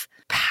lot of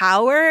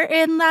power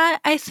in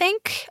that, I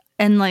think.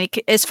 And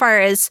like, as far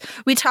as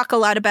we talk a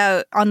lot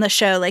about on the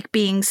show, like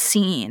being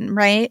seen,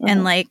 right? Mm-hmm.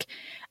 And like,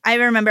 I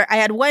remember I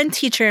had one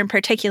teacher in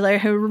particular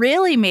who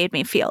really made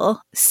me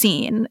feel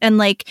seen and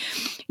like,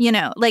 you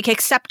know, like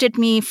accepted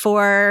me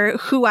for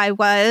who I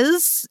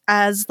was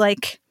as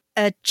like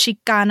a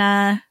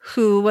Chicana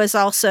who was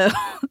also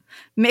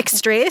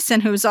mixed race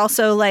and who was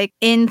also like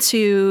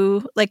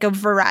into like a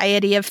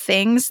variety of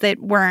things that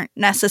weren't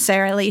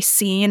necessarily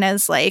seen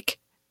as like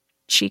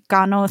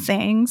Chicano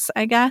things,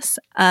 I guess.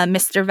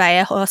 Mr.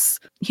 Vallejos,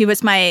 he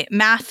was my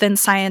math and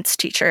science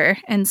teacher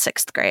in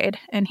 6th grade,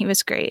 and he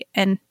was great.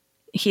 And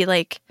he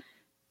like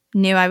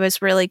knew I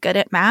was really good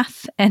at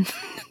math and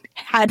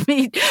had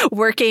me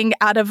working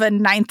out of a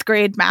 9th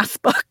grade math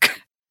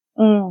book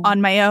on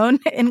my own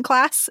in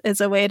class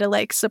as a way to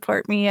like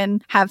support me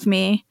and have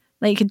me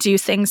like do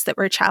things that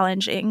were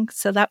challenging.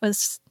 So that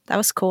was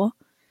cool.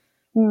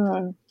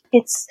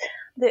 It's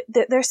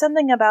there's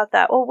something about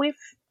that. Well,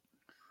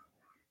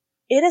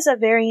 it is a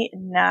very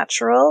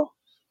natural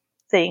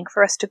thing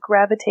for us to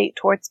gravitate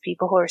towards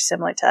people who are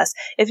similar to us.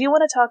 If you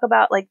want to talk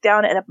about like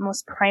down at a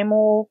most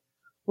primal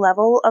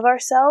level of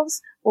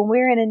ourselves, when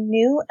we're in a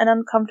new and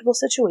uncomfortable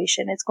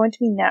situation, it's going to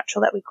be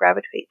natural that we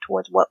gravitate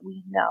towards what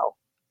we know.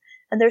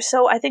 And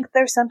I think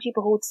there's some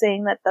people who would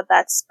saying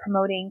that's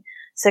promoting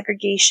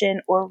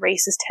segregation or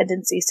racist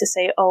tendencies to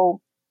say,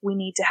 oh, we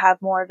need to have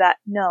more of that.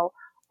 No,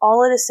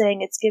 all it is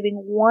saying, it's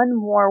giving one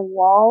more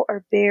wall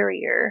or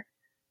barrier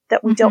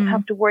that we don't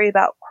have to worry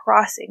about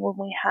crossing when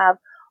we have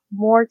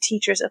more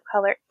teachers of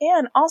color.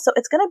 And also,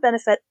 it's going to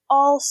benefit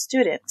all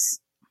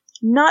students,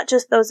 not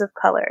just those of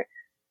color.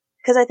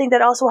 Because I think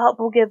that also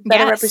will give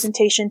better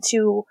representation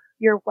to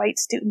your white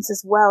students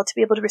as well, to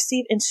be able to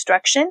receive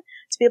instruction,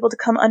 to be able to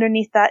come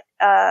underneath that,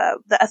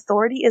 the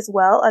authority as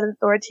well, an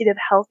authoritative,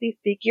 healthy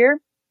figure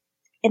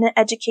in an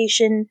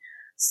education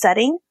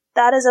setting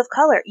that is of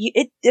color.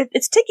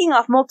 It's ticking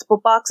off multiple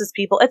boxes,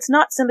 people. It's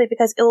not simply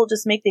because it will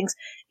just make things,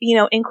 you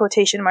know, in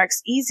quotation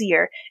marks,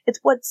 easier. It's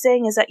what's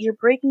saying is that you're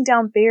breaking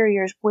down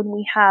barriers when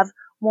we have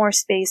more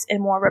space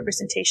and more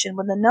representation,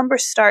 when the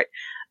numbers start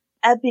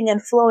ebbing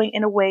and flowing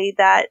in a way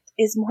that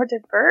is more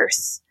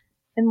diverse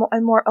and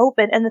more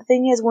open. And the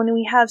thing is, when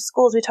we have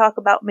schools, we talk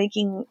about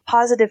making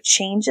positive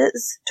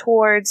changes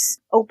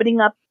towards opening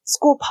up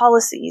school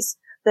policies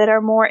that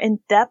are more in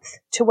depth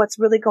to what's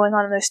really going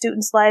on in their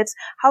students' lives.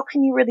 How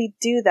can you really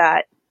do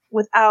that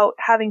without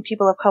having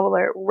people of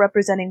color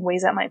representing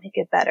ways that might make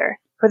it better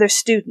for their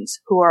students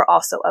who are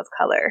also of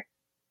color?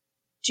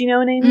 Do you know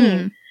what I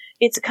mean?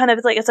 It's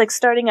like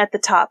starting at the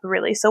top,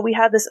 really. So we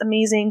have this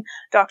amazing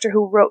doctor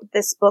who wrote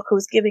this book,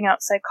 who's giving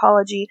out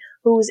psychology,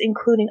 who is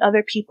including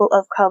other people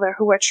of color,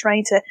 who are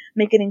trying to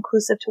make it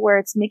inclusive to where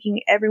it's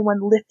making everyone,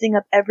 lifting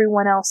up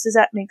everyone else. Does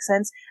that make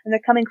sense? And they're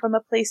coming from a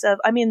place of,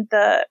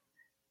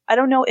 I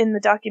don't know in the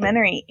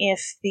documentary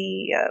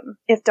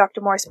if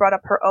Dr. Morris brought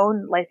up her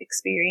own life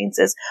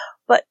experiences,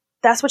 but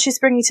that's what she's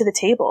bringing to the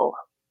table.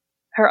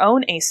 Her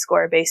own ACE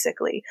score,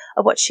 basically,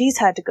 of what she's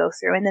had to go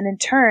through. And then in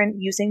turn,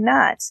 using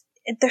that.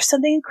 There's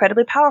something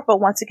incredibly powerful.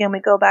 Once again, we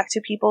go back to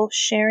people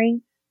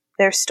sharing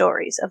their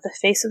stories of the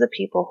face of the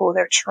people who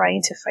they're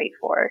trying to fight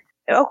for.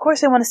 Of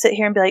course, I want to sit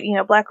here and be like, you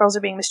know, Black girls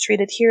are being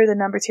mistreated. Here are the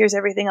numbers. Here's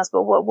everything else.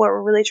 But what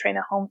we're really trying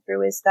to home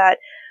through is that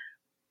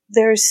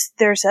there's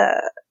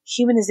a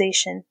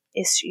humanization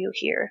issue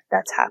here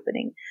that's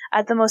happening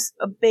at the most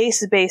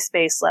base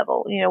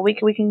level. You know, we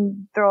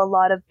can throw a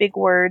lot of big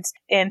words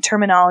and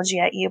terminology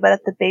at you, but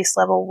at the base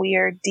level, we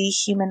are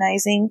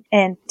dehumanizing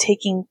and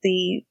taking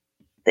the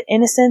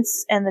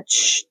innocence and the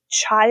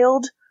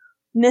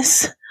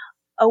childness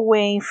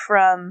away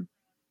from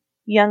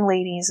young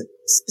ladies,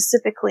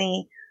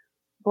 specifically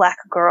Black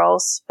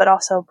girls, but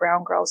also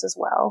brown girls as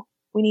well.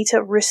 We need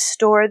to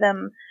restore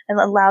them and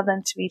allow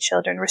them to be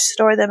children,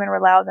 restore them and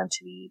allow them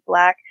to be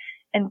Black,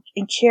 and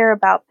care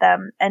about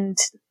them and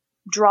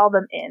draw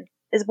them in,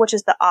 which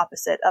is the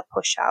opposite of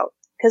push out.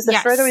 Because the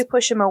further we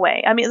push them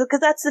away,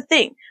 because that's the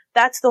thing.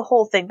 That's the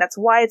whole thing. That's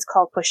why it's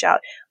called push out.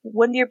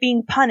 When you're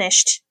being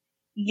punished,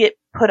 get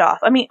put off.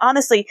 I mean,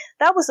 honestly,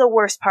 that was the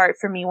worst part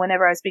for me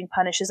whenever I was being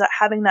punished, is that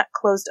having that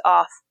closed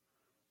off,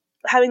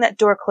 having that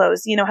door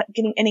closed, you know,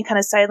 getting any kind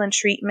of silent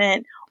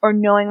treatment, or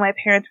knowing my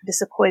parents were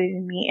disappointed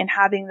in me, and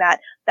having that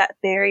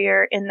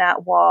barrier in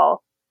that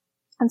wall,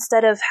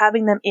 instead of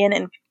having them in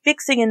and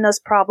fixing in those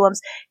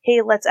problems.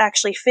 Hey, let's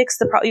actually fix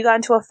the problem. You got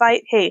into a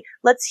fight. Hey,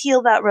 let's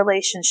heal that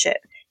relationship.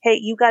 Hey,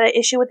 you got an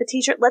issue with the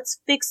teacher. Let's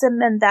fix and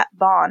mend that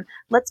bond.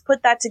 Let's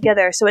put that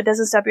together so it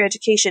doesn't stop your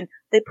education.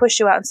 They push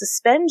you out and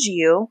suspend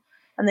you,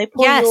 and they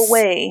pull you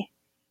away.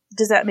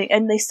 Does that mean,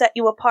 and they set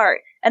you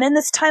apart? And in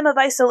this time of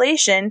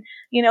isolation,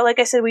 you know, like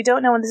I said, we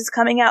don't know when this is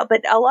coming out,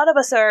 but a lot of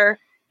us are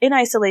in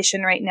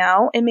isolation right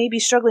now and maybe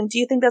struggling. Do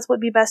you think that's what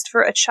would be best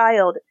for a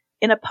child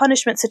in a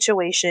punishment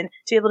situation,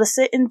 to be able to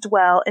sit and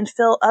dwell and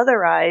feel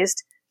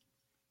otherized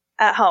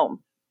at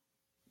home?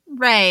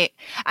 Right.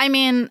 I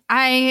mean,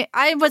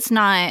 I was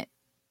not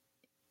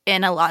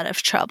in a lot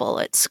of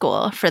trouble at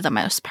school for the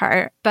most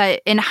part,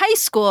 but in high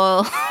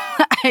school,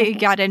 I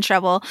got in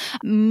trouble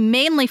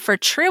mainly for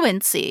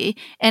truancy,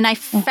 and I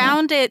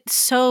found it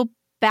so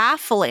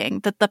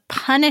baffling that the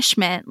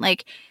punishment,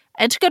 like,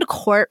 I had to go to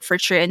court for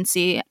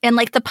truancy, and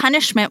like the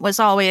punishment was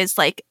always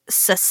like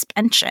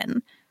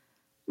suspension.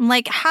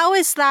 Like, how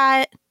is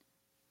that?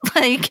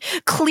 Like,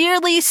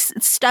 clearly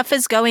stuff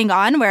is going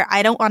on where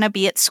I don't want to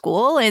be at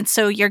school, and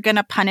so you're going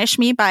to punish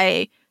me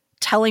by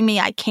telling me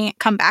I can't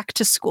come back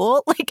to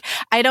school? Like,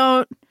 I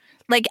don't,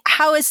 like,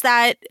 how is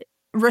that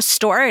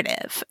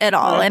restorative at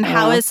all? And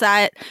how is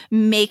that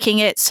making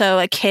it so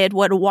a kid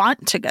would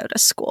want to go to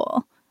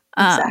school?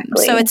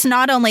 Exactly. So it's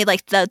not only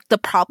like the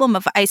problem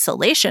of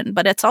isolation,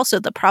 but it's also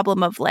the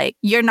problem of like,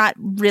 you're not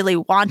really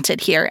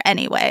wanted here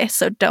anyway,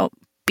 so don't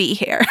be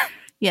here.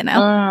 You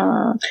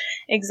know?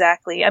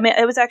 Exactly. I mean,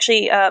 it was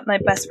actually my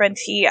best friend.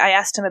 I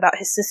asked him about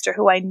his sister,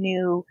 who I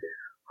knew,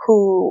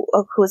 who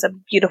was a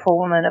beautiful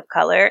woman of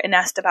color, and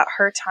asked about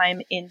her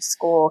time in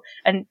school.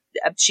 And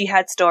she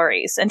had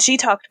stories, and she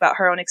talked about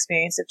her own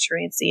experience of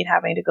truancy and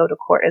having to go to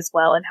court as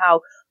well, and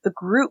how the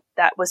group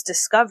that was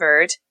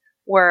discovered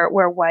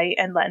were white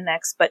and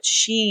Latinx, but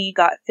she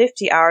got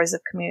 50 hours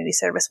of community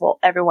service while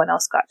everyone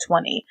else got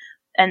 20.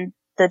 And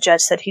the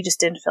judge said he just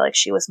didn't feel like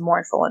she was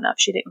mournful enough.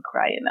 She didn't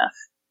cry enough.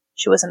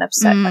 She wasn't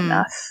upset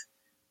enough.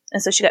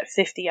 And so she got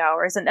 50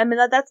 hours. And I mean,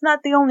 that's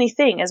not the only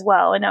thing as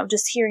well. And I'm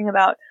just hearing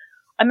about,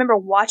 I remember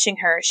watching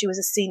her. She was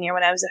a senior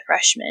when I was a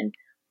freshman.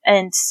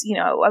 And, you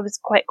know, I was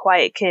quite a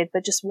quiet kid,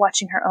 but just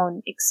watching her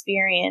own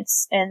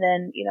experience, and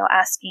then, you know,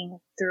 asking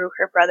through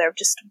her brother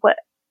just what,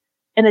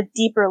 in a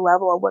deeper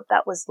level of what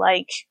that was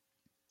like.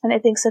 And I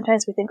think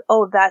sometimes we think,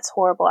 oh, that's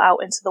horrible,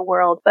 out into the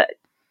world. But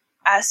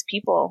ask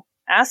people,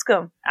 ask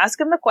them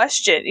the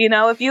question. You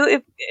know, if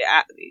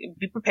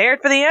be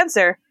prepared for the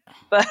answer.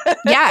 But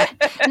yeah,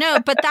 no,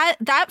 but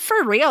that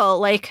for real,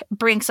 like,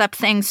 brings up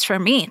things for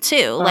me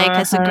too. Like,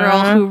 as a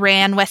girl who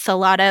ran with a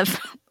lot of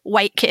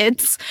white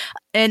kids,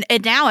 and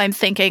now I'm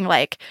thinking,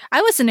 like,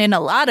 I wasn't in a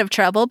lot of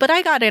trouble, but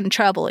I got in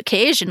trouble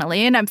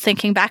occasionally. And I'm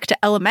thinking back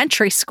to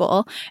elementary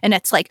school, and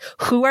it's like,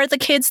 who are the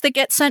kids that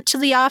get sent to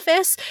the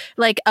office?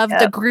 Like, of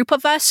the group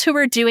of us who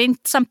were doing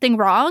something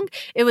wrong,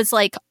 it was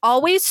like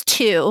always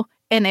two,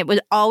 and it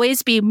would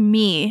always be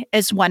me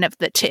as one of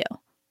the two.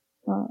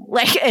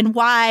 Like, and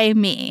why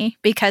me?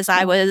 Because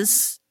I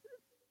was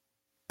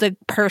the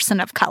person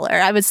of color.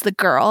 I was the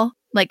girl.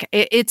 Like,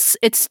 it's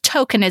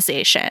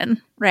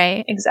tokenization,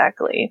 right?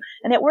 Exactly.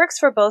 And it works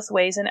for both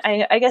ways. And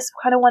I guess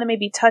kind of want to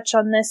maybe touch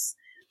on this,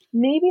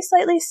 maybe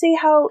slightly see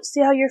how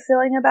you're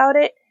feeling about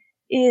it.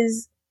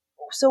 Is,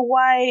 so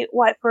why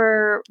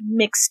for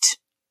mixed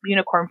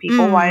unicorn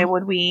people, why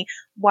would we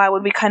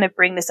kind of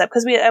bring this up?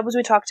 Because as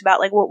we talked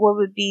about, like, what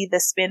would be the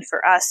spin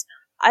for us?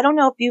 I don't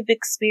know if you've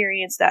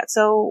experienced that.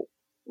 So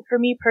for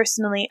me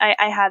personally,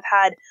 I have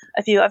had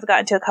a few. I've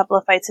gotten into a couple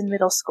of fights in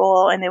middle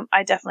school, and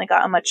I definitely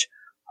got a much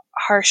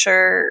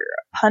harsher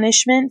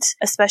punishment,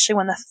 especially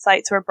when the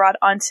fights were brought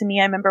onto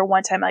me. I remember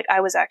one time, like, I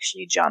was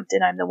actually jumped,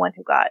 and I'm the one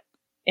who got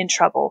in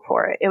trouble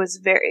for it. It was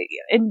very,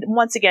 and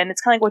once again,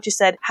 it's kind of like what you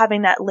said,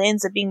 having that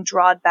lens of being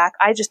drawn back.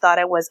 I just thought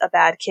I was a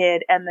bad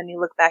kid, and then you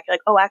look back, you're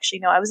like, oh, actually,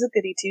 no, I was a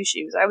goody two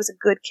shoes. I was a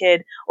good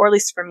kid, or at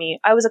least for me,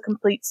 I was a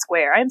complete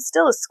square. I'm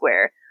still a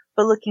square,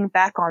 but looking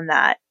back on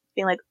that,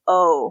 being like,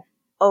 oh,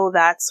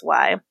 that's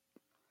why.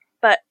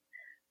 But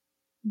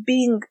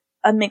being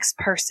a mixed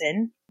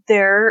person,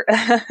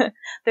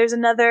 there's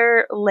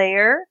another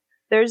layer.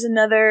 There's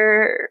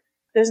another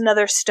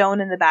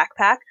stone in the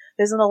backpack.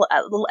 There's a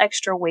little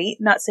extra weight.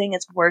 Not saying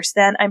it's worse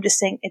than, I'm just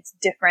saying it's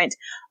different,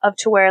 of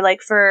to where,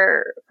 like,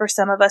 for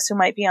some of us who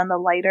might be on the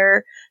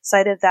lighter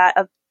side of that,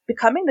 of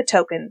becoming the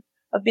token,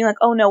 of being like,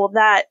 oh no, well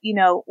that, you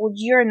know, well,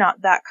 you're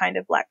not that kind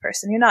of Black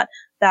person. You're not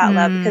that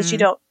loud because you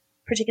don't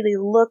particularly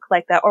look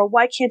like that. Or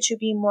why can't you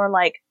be more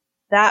like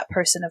that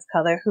person of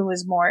color who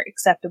is more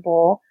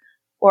acceptable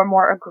or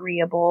more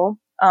agreeable?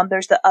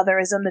 There's the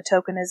otherism, the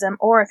tokenism,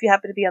 or if you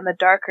happen to be on the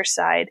darker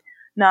side,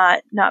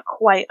 not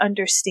quite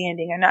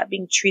understanding, or not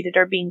being treated,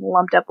 or being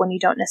lumped up when you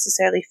don't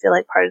necessarily feel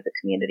like part of the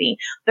community.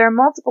 There are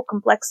multiple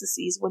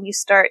complexities when you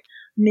start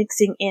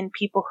mixing in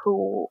people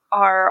who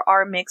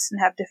are mixed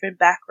and have different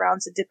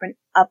backgrounds and different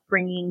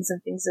upbringings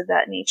and things of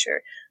that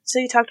nature. So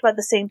you talked about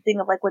the same thing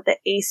of like with the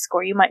ACE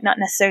score. You might not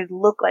necessarily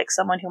look like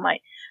someone who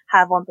might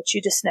have one, but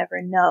you just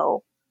never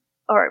know.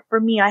 Or for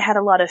me, I had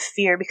a lot of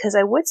fear because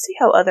I would see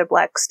how other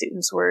Black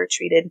students were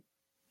treated.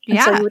 And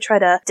so you would try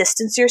to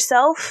distance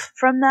yourself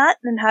from that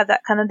and have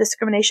that kind of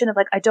discrimination of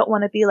like, I don't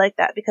want to be like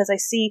that because I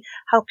see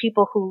how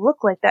people who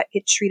look like that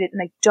get treated and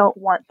I don't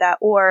want that.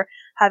 Or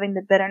having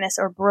the bitterness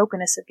or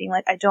brokenness of being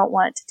like, I don't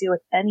want to deal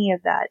with any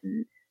of that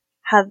and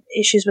have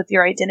issues with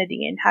your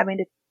identity and having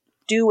to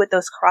do with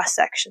those cross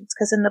sections.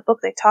 Because in the book,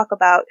 they talk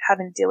about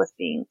having to deal with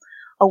being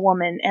a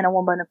woman and a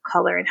woman of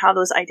color and how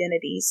those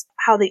identities,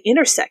 how they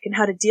intersect and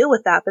how to deal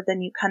with that. But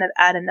then you kind of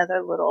add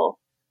another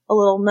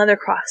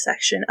cross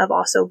section of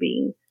also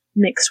being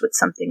mixed with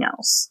something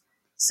else.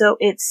 So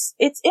it's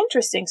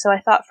interesting. So I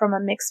thought from a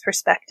mixed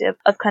perspective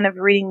of kind of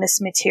reading this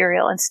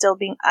material and still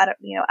being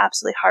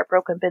absolutely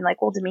heartbroken, been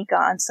like, well, Damika,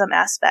 on some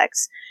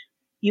aspects,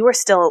 you are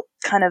still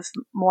kind of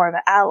more of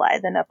an ally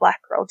than a Black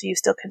girl. Do you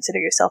still consider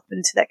yourself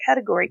into that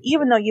category?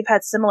 Even though you've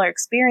had similar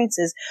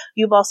experiences,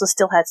 you've also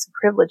still had some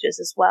privileges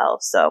as well.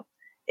 So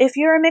if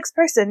you're a mixed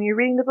person, you're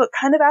reading the book,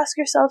 kind of ask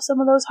yourself some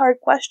of those hard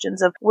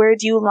questions of where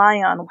do you lie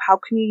on? How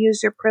can you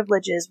use your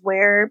privileges?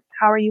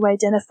 How are you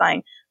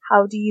identifying?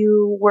 How do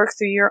you work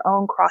through your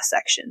own cross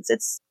sections?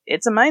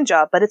 It's a mind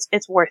job, but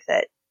it's worth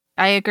it.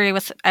 I agree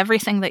with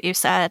everything that you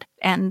said.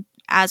 And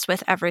as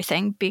with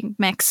everything, being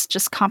mixed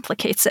just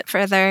complicates it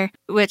further,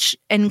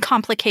 and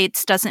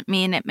complicates doesn't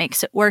mean it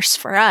makes it worse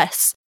for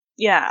us.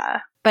 Yeah.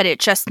 But it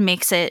just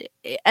makes it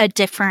a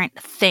different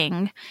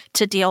thing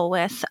to deal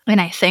with. And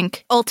I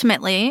think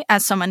ultimately,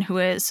 as someone who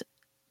is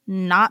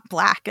not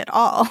Black at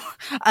all,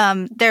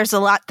 there's a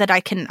lot that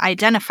I can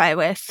identify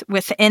with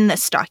within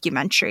this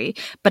documentary.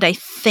 But I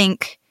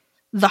think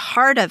the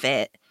heart of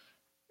it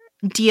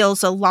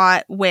deals a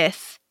lot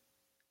with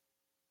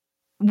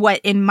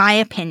what, in my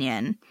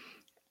opinion,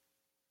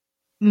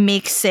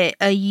 makes it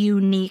a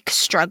unique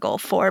struggle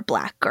for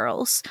Black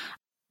girls,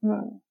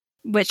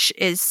 which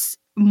is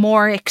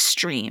more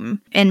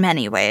extreme in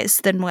many ways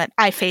than what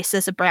I face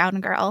as a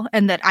brown girl,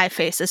 and that I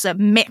face as a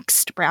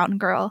mixed brown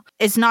girl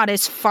is not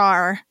as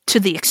far to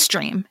the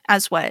extreme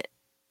as what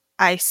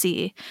I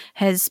see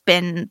has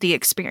been the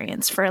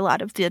experience for a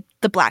lot of the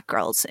Black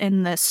girls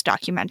in this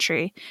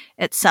documentary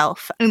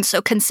itself. And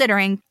so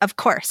considering, of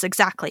course,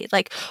 exactly,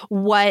 like,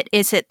 what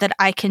is it that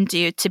I can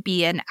do to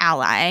be an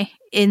ally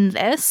in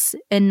this,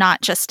 and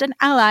not just an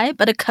ally,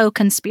 but a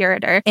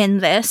co-conspirator in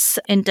this,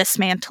 in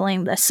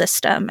dismantling the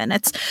system. And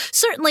it's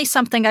certainly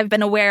something I've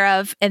been aware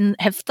of and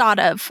have thought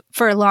of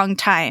for a long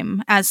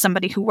time as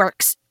somebody who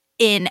works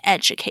in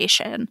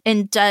education,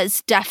 and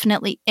does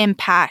definitely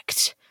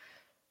impact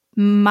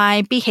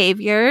my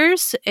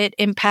behaviors. It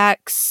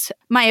impacts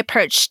my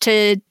approach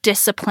to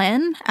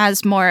discipline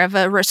as more of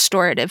a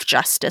restorative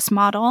justice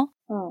model,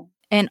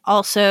 and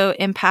also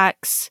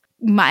impacts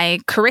my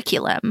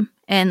curriculum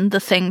and the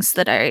things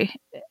that I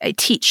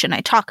teach and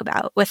I talk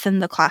about within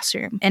the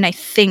classroom. And I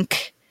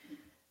think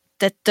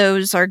that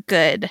those are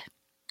good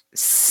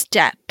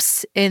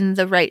steps in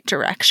the right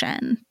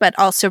direction, but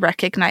also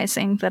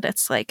recognizing that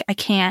it's like, I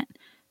can't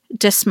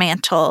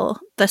dismantle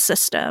the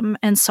system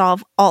and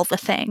solve all the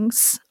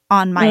things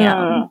on my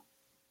own.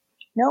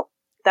 Nope.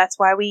 That's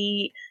why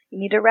you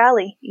need a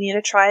rally. You need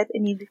a tribe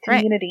and you need a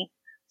community.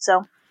 Right.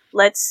 So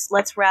let's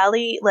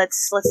rally.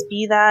 Let's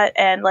be that,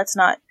 and let's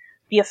not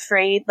be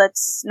afraid.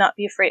 Let's not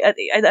be afraid.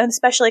 And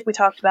especially like we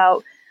talked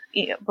about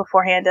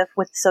beforehand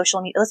with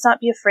social media. Let's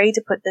not be afraid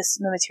to put the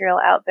material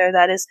out there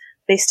that is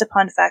based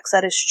upon facts,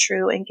 that is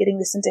true, and getting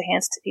this into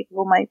hands to people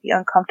who might be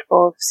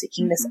uncomfortable of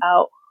seeking this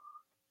out.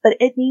 But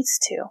it needs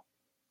to,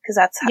 because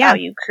that's how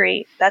you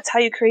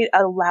create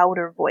a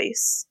louder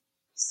voice.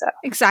 So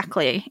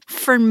exactly.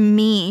 For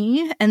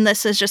me, and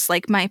this is just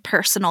like my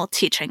personal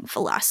teaching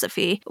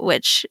philosophy,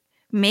 which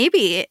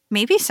maybe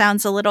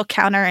sounds a little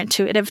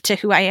counterintuitive to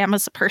who I am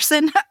as a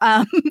person,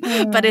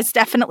 but it's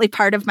definitely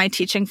part of my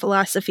teaching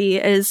philosophy,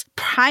 is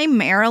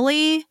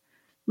primarily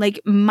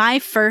like my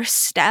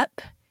first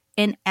step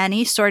in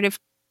any sort of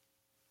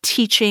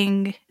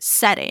teaching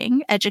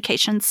setting,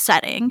 education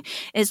setting,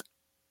 is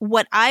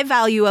what I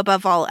value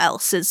above all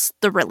else is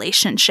the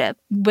relationship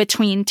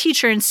between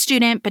teacher and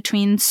student,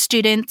 between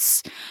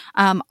students,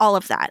 all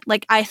of that.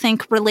 Like, I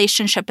think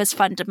relationship is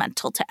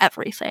fundamental to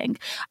everything.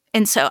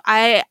 And so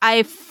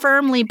I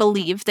firmly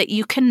believe that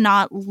you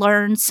cannot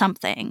learn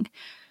something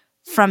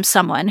from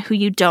someone who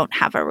you don't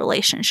have a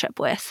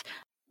relationship with.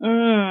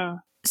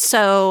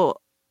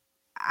 So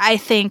I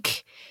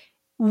think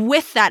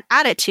with that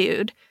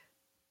attitude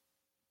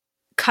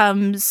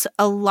comes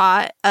a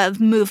lot of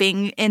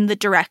moving in the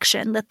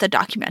direction that the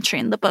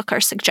documentary and the book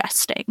are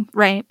suggesting,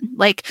 right?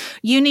 Like,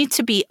 you need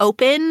to be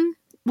open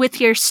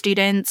with your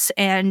students,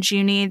 and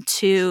you need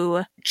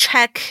to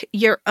check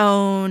your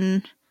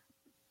own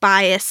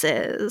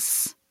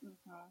biases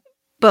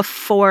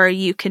before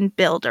you can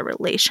build a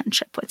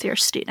relationship with your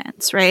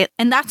students, right?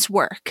 And that's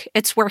work.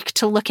 It's work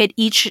to look at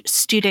each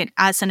student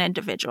as an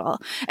individual.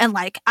 And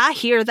like, I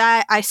hear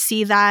that, I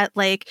see that.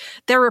 Like,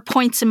 there were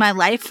points in my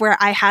life where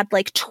I had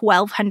like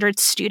 1,200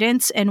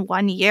 students in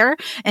 1 year.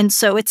 And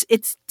so it's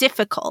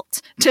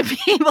difficult to be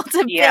able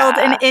to build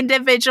an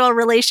individual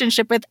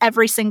relationship with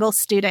every single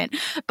student.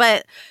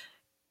 But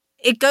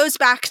it goes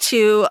back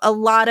to a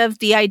lot of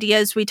the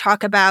ideas we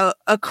talk about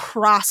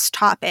across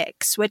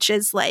topics, which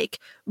is like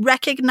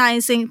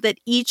recognizing that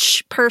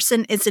each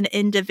person is an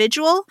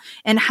individual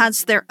and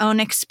has their own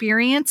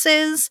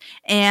experiences.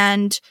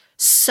 And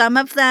some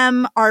of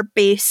them are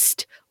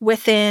based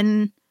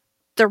within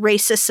the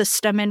racist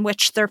system in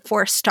which they're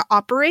forced to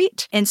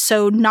operate. And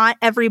so not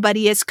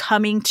everybody is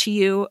coming to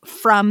you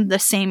from the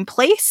same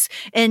place,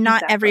 and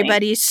not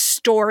everybody's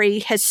story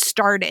has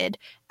started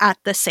at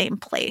the same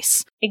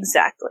place.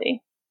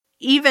 Exactly.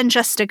 Even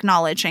just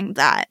acknowledging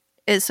that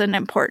is an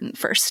important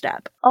first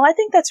step. Oh, I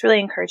think that's really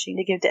encouraging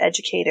to give to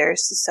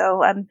educators.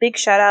 So big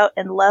shout out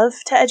and love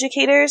to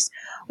educators.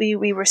 We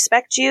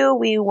respect you.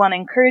 We want to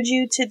encourage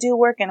you to do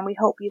work, and we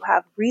hope you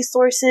have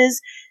resources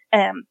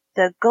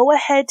the go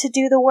ahead to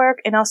do the work.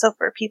 And also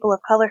for people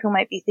of color who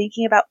might be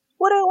thinking about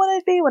what I want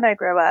to be when I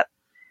grow up.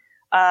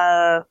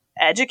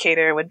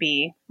 Educator would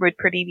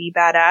pretty be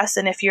badass.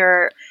 And if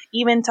you're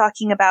even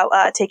talking about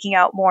taking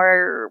out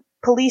more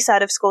police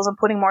out of schools and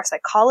putting more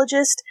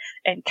psychologists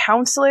and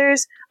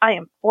counselors, I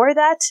am for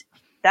that.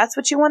 That's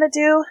what you want to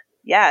do?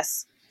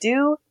 Yes,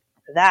 do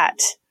that.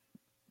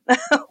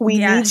 We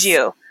need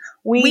you.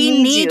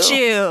 We need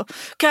you.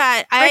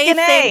 God,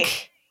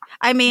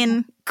 I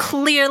mean,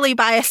 clearly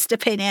biased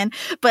opinion,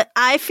 but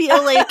I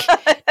feel like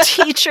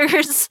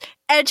teachers'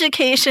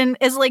 education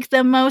is like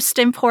the most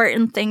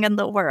important thing in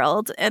the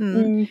world.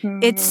 And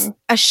it's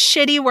a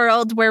shitty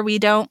world where we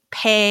don't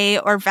pay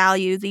or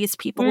value these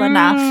people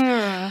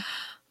enough.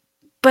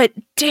 But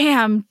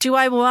damn, do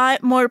I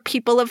want more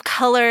people of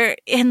color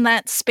in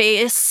that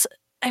space?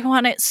 I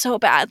want it so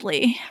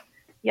badly.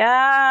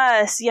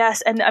 Yes.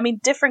 And I mean,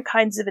 different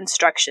kinds of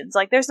instructions.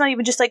 Like, there's not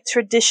even just like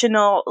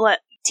traditional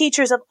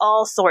teachers of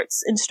all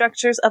sorts,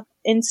 instructors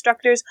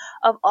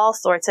of all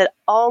sorts at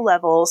all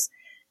levels.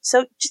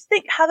 So just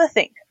have a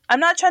think. I'm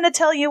not trying to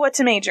tell you what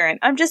to major in.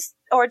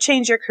 Or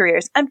change your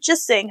careers. I'm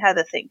just saying have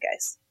a think,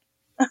 guys.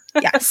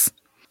 Yes.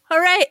 All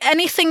right.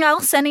 Anything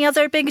else? Any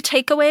other big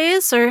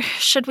takeaways, or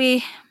should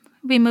we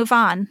move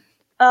on?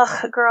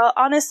 Ugh, girl,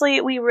 honestly,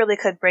 we really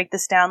could break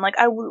this down. Like,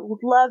 I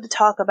would love to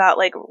talk about,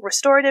 like,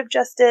 restorative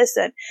justice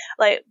and,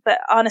 like, but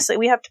honestly,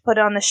 we have to put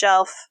it on the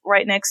shelf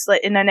right next,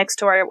 like,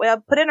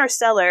 put in our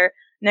cellar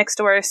next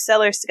to our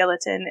cellar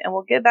skeleton, and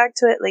we'll get back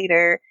to it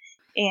later.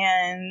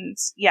 And,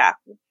 yeah.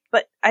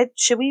 But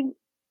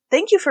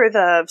thank you for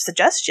the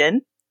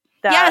suggestion.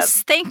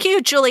 Yes, thank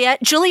you,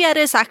 Juliet. Juliet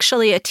is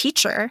actually a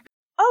teacher.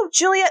 Oh,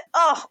 Juliet.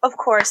 Oh, of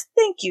course.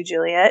 Thank you,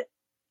 Juliet.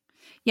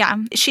 Yeah,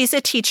 she's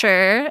a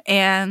teacher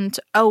and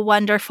a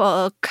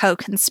wonderful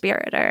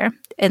co-conspirator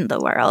in the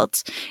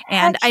world.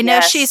 And I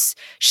know she's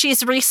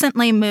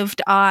recently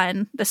moved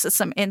on. This is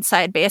some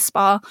inside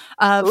baseball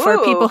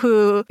for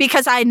people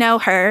because I know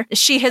her.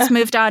 She has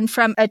moved on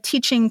from a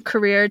teaching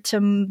career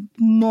to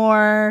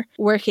more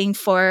working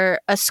for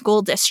a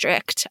school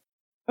district.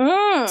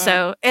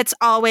 So it's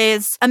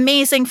always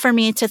amazing for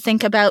me to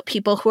think about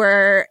people who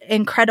are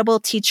incredible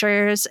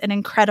teachers and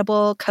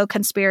incredible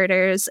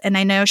co-conspirators. And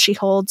I know she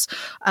holds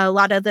a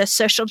lot of the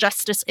social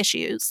justice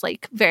issues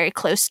like very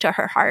close to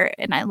her heart.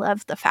 And I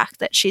love the fact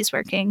that she's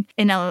working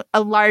in a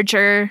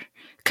larger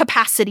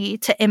capacity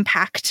to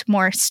impact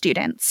more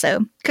students.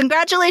 So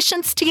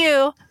congratulations to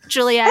you,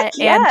 Juliet.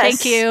 Yes. And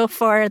thank you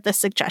for the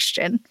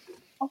suggestion.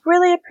 I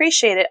really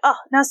appreciate it. Oh,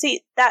 now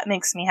see, that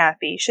makes me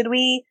happy. Should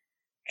we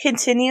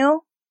continue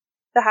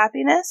the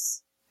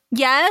happiness?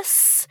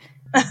 Yes.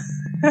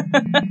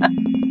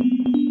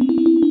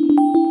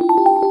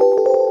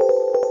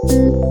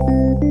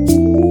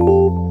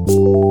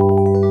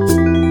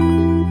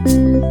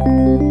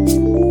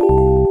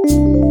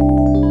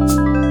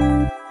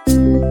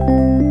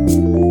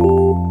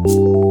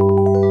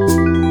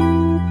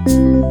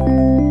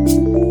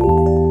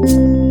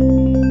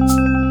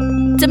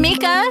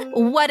 Damika,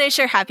 what is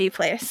your happy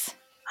place?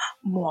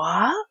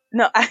 Moi?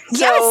 No,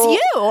 yes,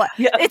 you.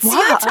 Yeah, it's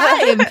your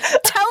time.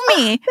 Tell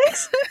me.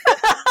 Thanks.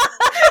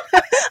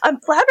 I'm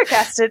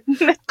flabbergasted.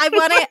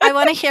 I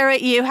want to hear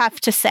what you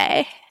have to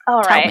say.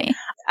 All Tell right.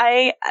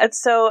 me.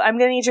 So I'm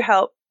going to need your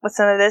help with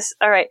some of this.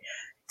 All right.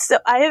 So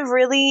I've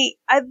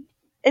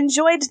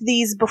enjoyed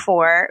these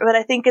before, but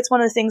I think it's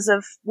one of the things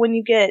of when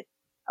you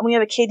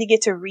have a kid, you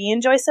get to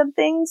re-enjoy some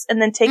things and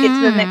then take it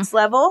to the next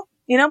level,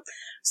 you know?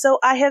 So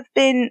I have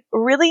been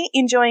really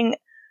enjoying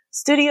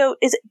Studio,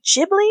 is it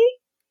Ghibli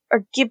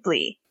or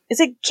Ghibli?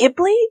 Is it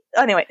Ghibli?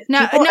 Anyway.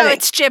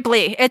 It's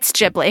Ghibli. It's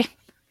Ghibli.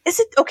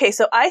 Is it? Okay,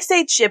 so I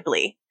say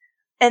Ghibli.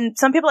 And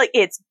some people are like,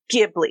 it's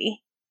Ghibli.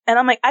 And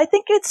I'm like, I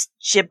think it's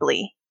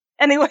Ghibli.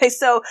 Anyway,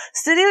 so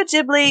Studio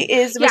Ghibli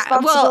is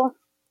responsible.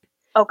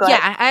 Oh, go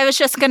ahead. I was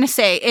just going to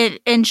say,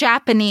 in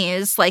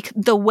Japanese, like,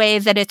 the way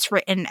that it's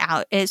written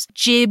out is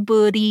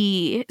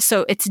Ghibli.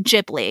 So it's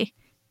Ghibli.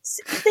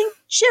 Think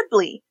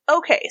Ghibli.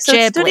 Okay, so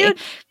Ghibli. Studio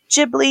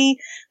Ghibli,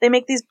 they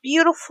make these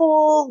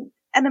beautiful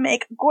and they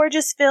make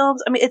gorgeous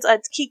films. I mean,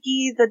 it's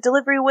Kiki, the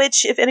Delivery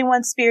Witch, if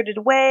anyone's Spirited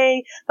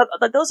Away.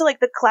 But those are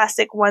like the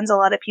classic ones a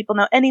lot of people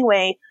know.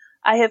 Anyway,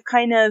 I have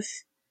kind of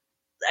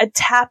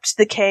tapped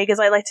the keg, as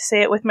I like to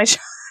say it with my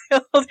child.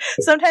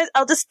 Sometimes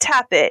I'll just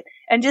tap it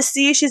and just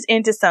see if she's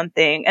into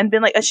something and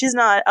been like, oh, she's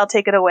not, I'll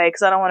take it away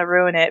because I don't want to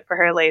ruin it for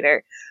her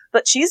later.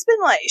 But she's been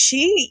like,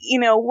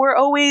 we're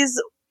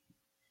always,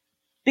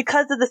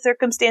 because of the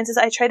circumstances,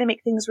 I try to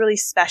make things really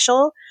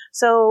special.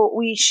 So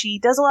she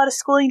does a lot of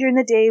schooling during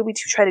the day. We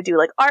try to do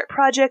like art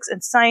projects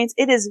and science.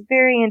 It is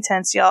very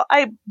intense, y'all.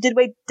 Did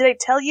I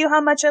tell you how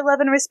much I love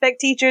and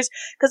respect teachers?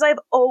 Because I've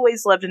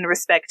always loved and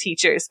respect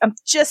teachers. I'm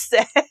just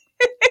saying.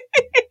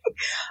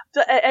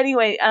 But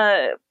anyway,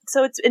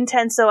 so it's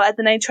intense. So at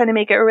the night, trying to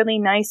make it really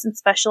nice and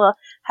special.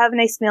 Have a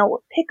nice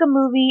meal. Pick a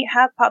movie,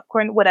 have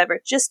popcorn,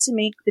 whatever, just to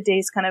make the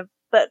days kind of.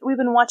 But we've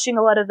been watching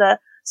a lot of the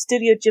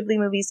Studio Ghibli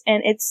movies,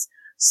 and it's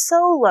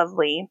so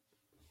lovely.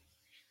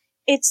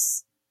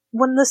 It's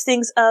one of those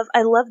things of,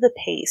 I love the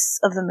pace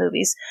of the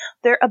movies.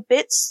 They're a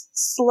bit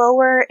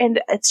slower,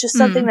 and it's just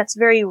something that's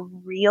very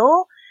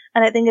real.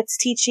 And I think it's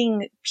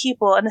teaching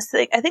people, and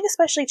I think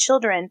especially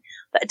children,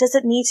 that it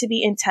doesn't need to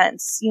be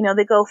intense.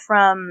 They go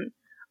from,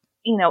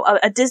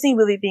 a Disney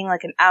movie being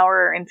like an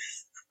hour and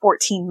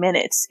 14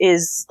 minutes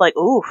is like,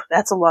 ooh,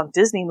 that's a long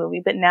Disney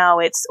movie. But now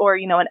it's, or,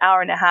 an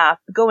hour and a half.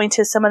 Going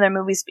to some of their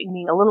movies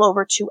being a little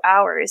over 2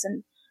 hours,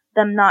 and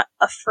them not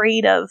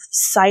afraid of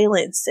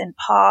silence and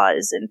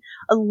pause and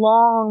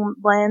long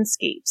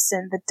landscapes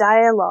and the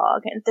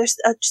dialogue. And there's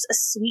just a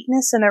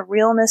sweetness and a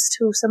realness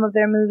to some of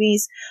their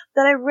movies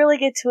that I really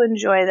get to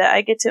enjoy, that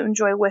I get to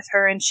enjoy with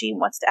her. And she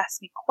wants to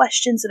ask me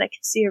questions, and I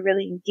can see her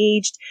really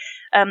engaged.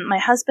 My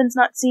husband's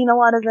not seen a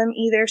lot of them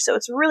either. So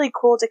it's really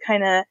cool to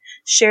kind of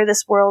share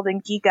this world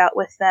and geek out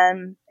with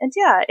them. And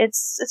yeah,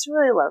 it's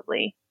really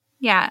lovely.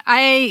 Yeah.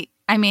 I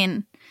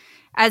mean,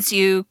 as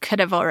you could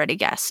have already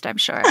guessed, I'm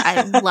sure,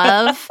 I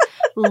love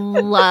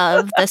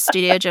the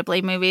Studio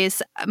Ghibli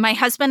movies. My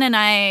husband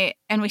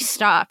and we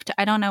stopped.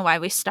 I don't know why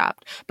we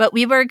stopped, but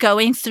we were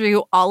going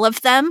through all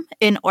of them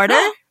in order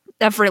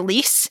of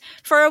release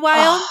for a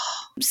while.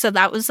 So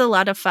that was a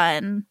lot of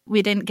fun.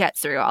 We didn't get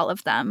through all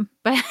of them,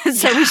 but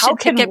so we should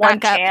pick it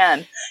back up.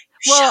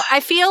 Well, I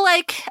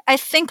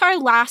think our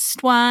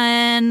last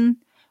one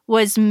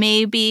was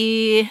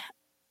maybe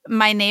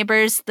My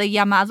Neighbors, the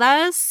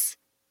Yamadas.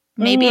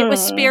 Maybe it was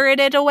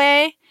Spirited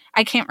Away.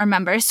 I can't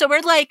remember. So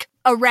we're like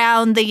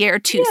around the year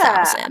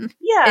 2000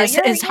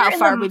 is how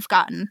far we've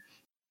gotten.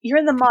 You're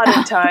in the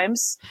modern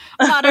times.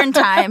 Modern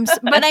times.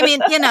 But I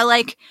mean,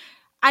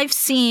 I've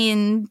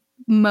seen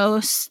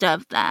most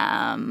of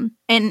them,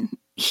 and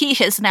he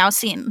has now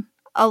seen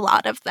a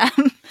lot of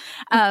them.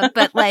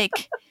 But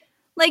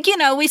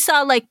we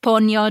saw like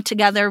Ponyo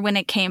together when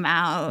it came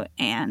out,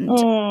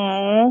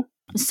 and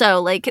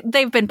so like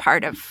they've been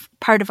part of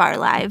our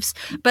lives.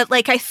 But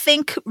like I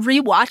think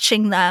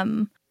rewatching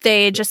them,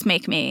 they just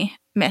make me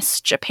miss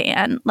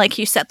Japan. Like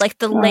you said, like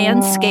the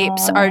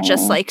landscapes are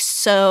just like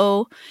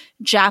so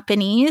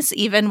Japanese,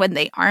 even when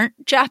they aren't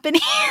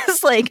Japanese.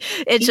 Like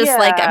it's just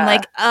like I'm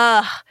like,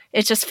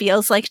 it just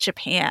feels like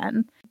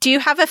Japan. Do you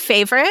have a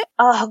favorite?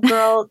 Oh,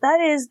 girl,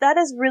 that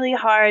is really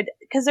hard,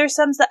 because there's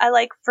some that I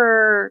like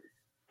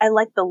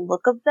the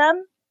look of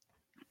them.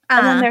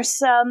 And then there's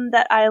some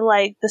that I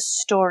like the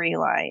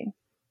storyline.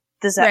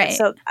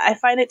 So I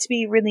find it to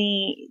be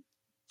really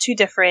two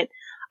different.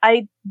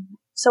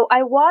 So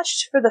I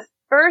watched for the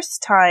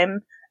first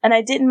time, and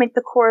I didn't make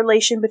the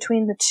correlation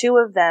between the two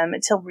of them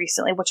until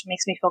recently, which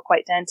makes me feel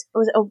quite dense.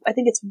 I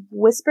think it's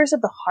Whispers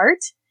of the Heart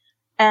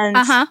and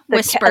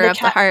Whisper of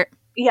the Heart.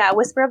 Yeah,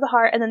 Whisper of the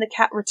Heart, and then The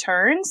Cat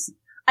Returns.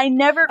 I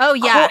never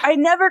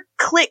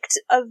clicked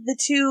of the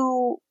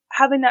two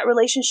having that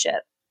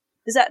relationship.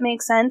 Does that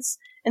make sense?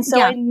 And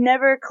so I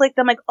never clicked.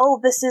 I'm like, oh,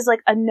 this is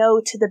like a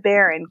no to the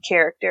Baron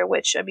character,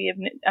 which, I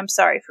mean, I'm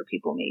sorry for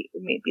people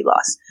who may be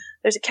lost.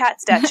 There's a cat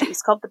statue.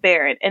 He's called the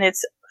Baron, and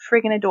it's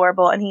freaking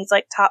adorable. And he's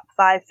like top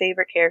 5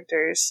 favorite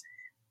characters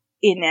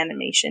in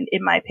animation,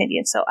 in my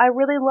opinion. So I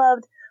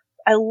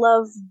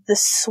love the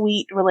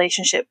sweet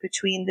relationship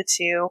between the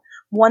two.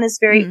 One is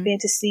very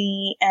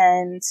fantasy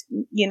and,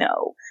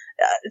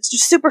 it's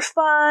just super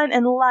fun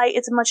and light.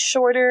 It's a much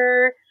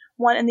shorter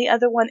one. And the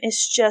other one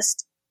is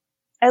just,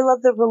 I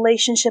love the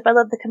relationship. I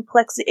love the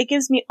complexity. It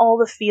gives me all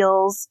the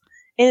feels,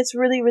 and it's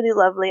really, really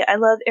lovely. I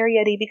love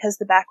Arrietty because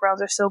the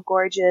backgrounds are so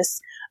gorgeous.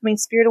 I mean,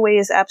 Spirited Away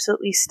is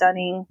absolutely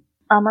stunning.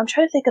 I'm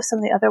trying to think of some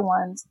of the other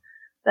ones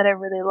that I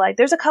really like.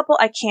 There's a couple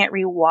I can't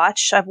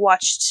rewatch. I've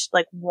watched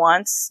like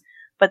once,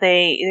 but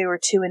they were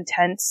too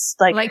intense.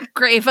 Like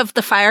Grave of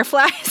the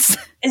Fireflies.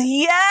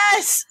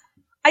 Yes!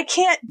 I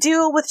can't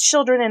deal with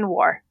children in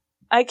war.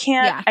 I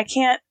can't.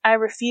 I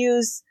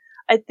refuse.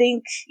 I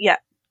think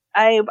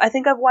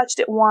I've watched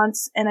it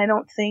once, and I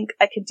don't think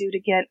I can do it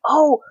again.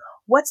 Oh,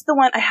 what's the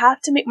one? I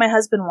have to make my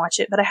husband watch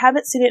it, but I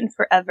haven't seen it in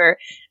forever.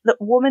 The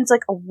woman's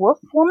like a wolf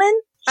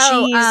woman.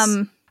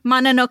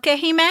 Mononoke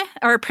Hime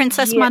or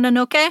Princess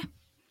Mononoke.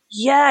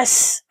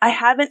 Yes, I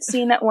haven't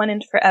seen that one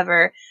in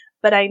forever,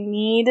 but I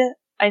need.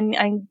 I'm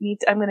going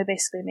to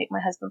basically make my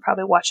husband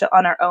probably watch it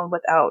on our own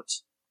without.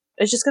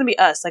 It's just going to be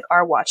us, like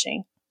our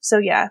watching. So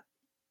yeah,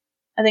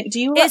 I think.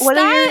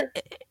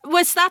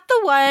 Was that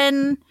the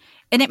one?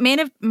 And it may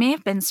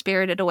have been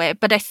Spirited Away,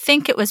 but I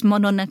think it was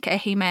Mononoke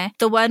Hime,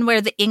 the one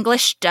where the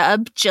English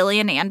dub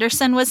Gillian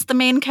Anderson was the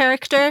main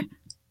character.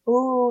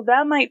 Ooh,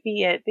 that might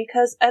be it,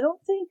 because I don't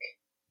think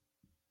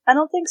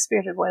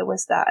Spirited Away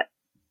was that.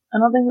 I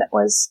don't think that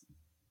was.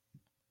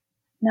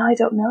 No, I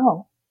don't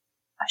know.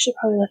 I should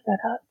probably look that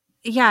up.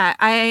 Yeah,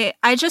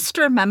 I just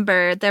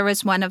remember there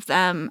was one of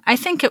them, I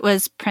think it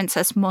was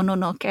Princess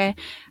Mononoke,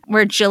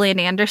 where Gillian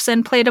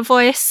Anderson played a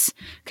voice,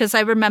 because I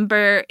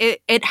remember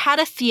it had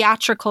a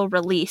theatrical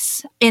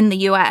release in the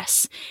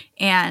US,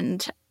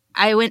 and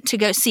I went to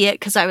go see it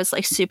because I was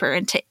like super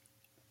into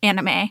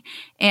anime,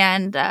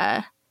 and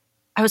I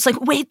was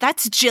like, wait,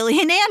 that's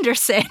Gillian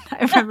Anderson.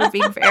 I remember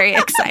being very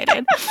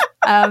excited,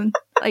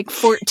 like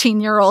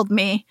 14-year-old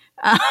me.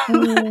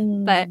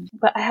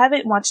 But I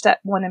haven't watched that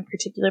one in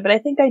particular, but I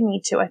think I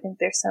need to. I think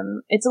it's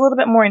a little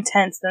bit more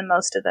intense than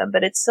most of them,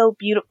 but it's so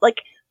beautiful.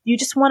 Like, you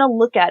just want to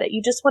look at it.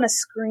 You just want to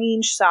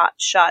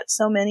screenshot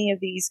so many of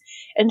these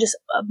and just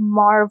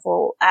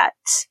marvel at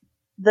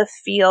the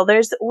feel.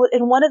 There's,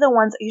 in one of the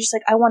ones, you're just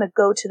like, I want to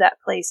go to that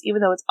place,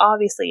 even though it's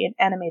obviously an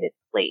animated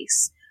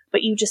place.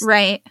 But you just,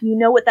 you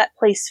know what that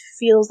place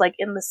feels like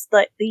in the,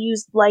 they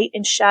use light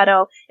and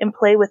shadow and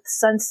play with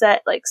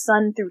sunset, like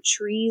sun through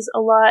trees a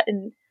lot.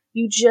 And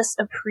you just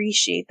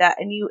appreciate that.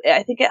 And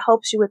I think it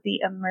helps you with the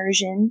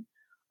immersion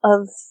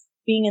of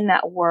being in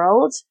that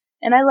world.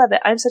 And I love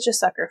it. I'm such a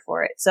sucker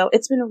for it. So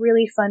it's been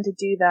really fun to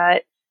do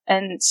that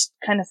and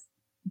kind of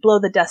blow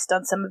the dust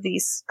on some of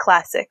these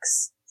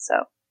classics. So,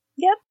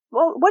 yep.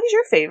 Well, what is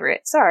your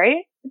favorite?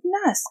 Sorry, I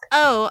didn't ask.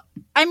 Oh,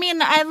 I mean,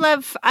 I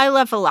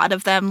love a lot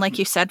of them, like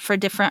you said, for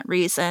different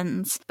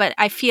reasons. But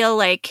I feel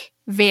like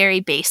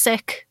very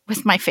basic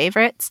with my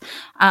favorites,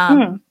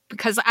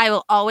 because I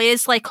will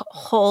always like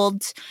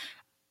hold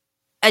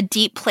a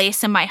deep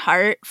place in my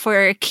heart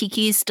for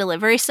Kiki's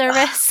Delivery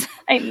Service.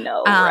 I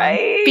know,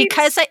 right?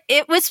 Because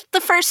it was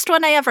the first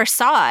one I ever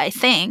saw. I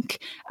think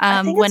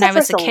when I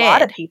was a kid. A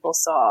lot of people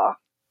saw.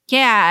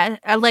 Yeah,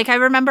 like I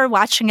remember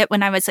watching it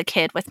when I was a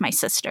kid with my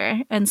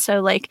sister. And so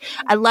like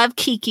I love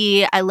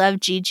Kiki, I love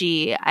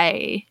Gigi.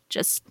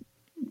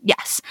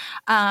 Yes.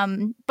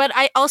 But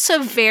I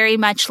also very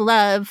much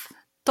love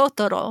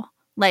Totoro.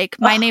 Like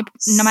my neighbor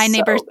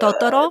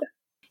Totoro.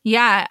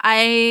 Yeah,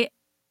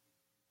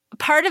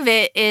 part of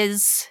it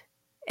is,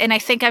 and I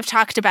think I've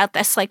talked about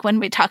this like when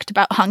we talked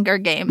about Hunger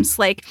Games,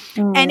 like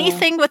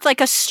anything with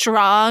like a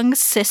strong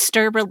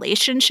sister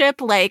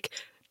relationship, like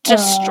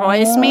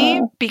destroys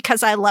me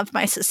because I love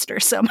my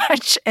sister so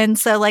much. And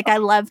so like I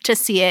love to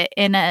see it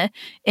in a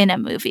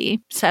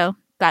movie. So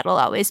that'll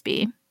always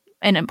be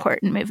an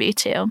important movie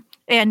too.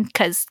 And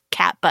because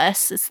Cat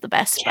Bus is the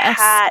best bus.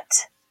 Cat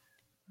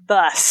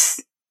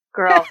Bus.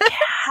 Girl,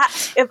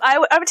 cat.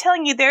 I'm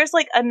telling you, there's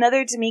like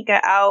another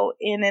D'Amica out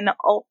in an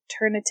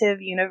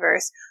alternative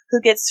universe who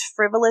gets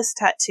frivolous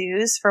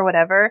tattoos for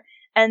whatever.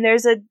 And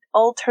there's an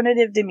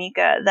alternative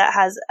D'Amica that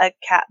has a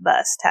cat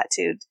bus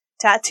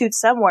tattooed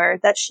somewhere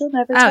that she'll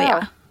never tell.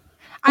 Yeah.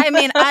 I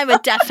mean, I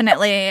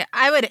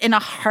would in a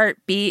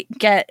heartbeat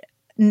get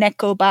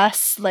Neko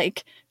Bus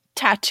like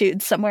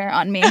tattooed somewhere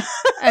on me.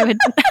 I would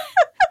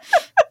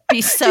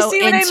be so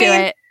into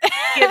it.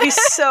 It'd be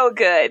so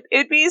good.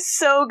 It'd be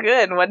so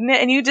good, wouldn't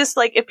it? And you just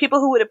like, if people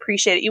who would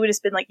appreciate it, you would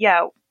have been like,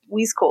 yeah,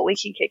 we's cool. We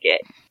can kick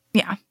it.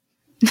 Yeah.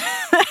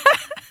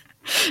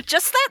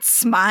 Just that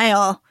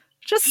smile.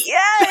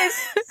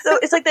 Yes. So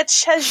it's like that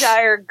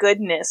Cheshire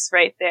goodness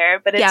right there,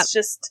 but it's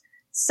just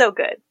so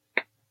good.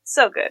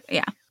 So good.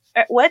 Yeah.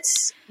 What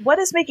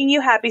is making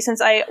you happy? Since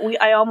I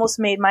almost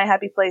made my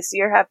happy place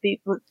your happy.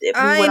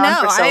 I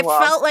know. I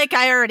felt like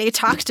I already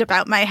talked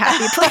about my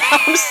happy place.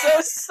 I'm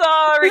so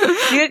sorry.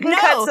 You can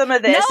cut some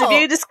of this if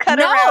you just cut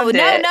around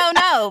it.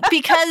 No.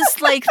 Because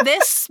like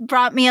this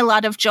brought me a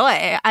lot of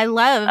joy. I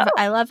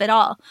love it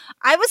all.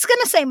 I was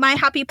gonna say my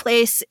happy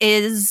place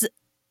is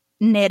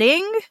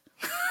knitting.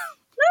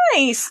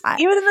 Nice.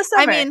 Even in the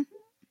summer.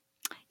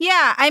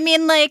 I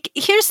mean, like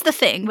here's the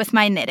thing with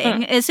my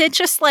knitting is it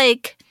just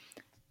like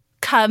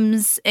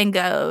comes and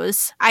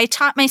goes. I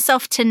taught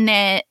myself to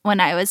knit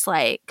when I was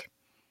like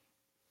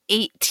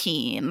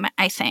 18,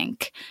 I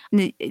think.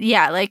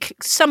 Yeah, like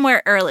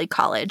somewhere early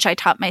college, I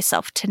taught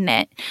myself to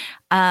knit.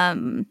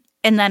 And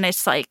then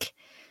it's like,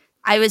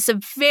 I was a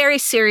very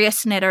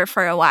serious knitter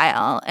for a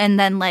while. And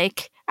then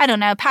like, I don't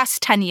know,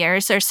 past 10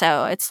 years or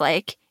so, it's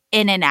like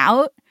in and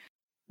out.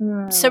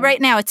 So right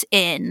now it's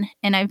in,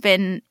 and I've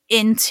been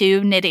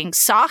into knitting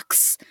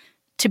socks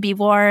to be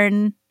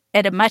worn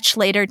at a much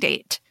later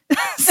date.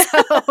 So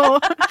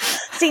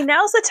see,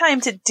 now's the time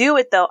to do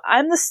it though.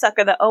 I'm the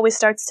sucker that always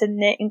starts to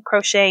knit and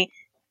crochet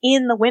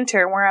in the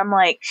winter where I'm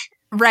like,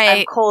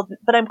 Right.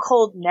 I'm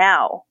cold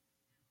now.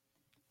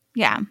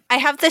 Yeah. I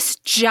have this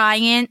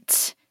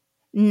giant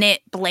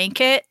knit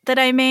blanket that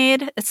I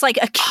made. It's like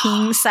a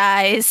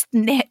king-size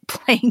knit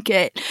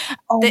blanket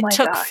that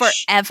took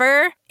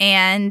forever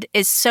and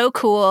is so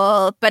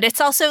cool. But it's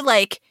also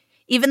like,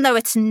 even though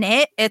it's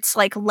knit, it's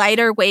like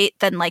lighter weight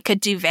than like a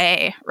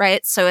duvet,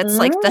 right? So it's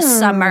like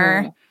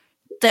the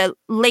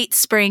late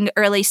spring,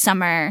 early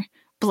summer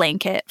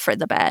blanket for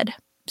the bed.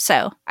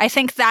 So I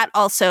think that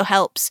also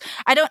helps.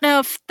 I don't know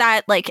if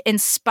that like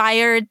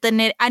inspired the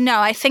knit.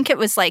 I think it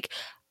was like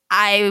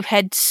I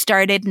had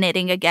started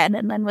knitting again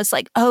and then was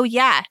like, oh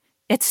yeah,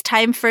 it's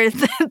time for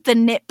the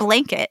knit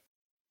blanket.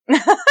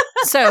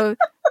 So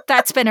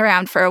that's been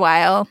around for a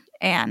while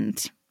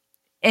and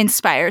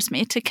inspires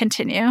me to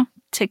continue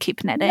to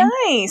keep knitting.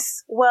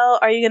 Nice. Well,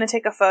 are you going to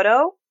take a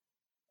photo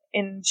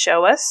and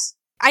show us?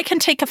 I can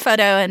take a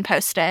photo and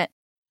post it.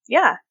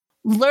 Yeah.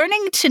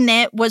 Learning to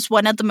knit was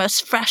one of the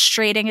most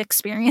frustrating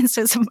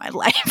experiences of my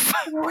life.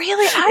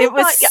 Really?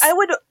 I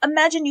would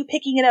imagine you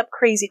picking it up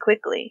crazy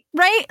quickly.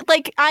 Right?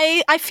 Like,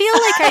 I feel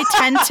like I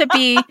tend to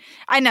be,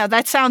 I know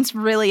that sounds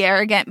really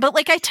arrogant, but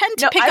like I tend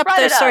to pick up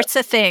those sorts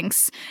of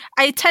things.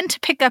 I tend to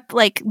pick up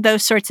like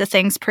those sorts of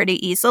things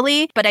pretty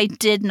easily, but I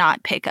did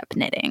not pick up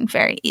knitting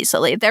very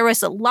easily. There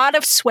was a lot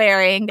of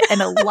swearing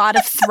and a lot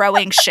of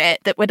throwing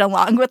shit that went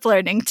along with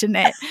learning to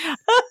knit.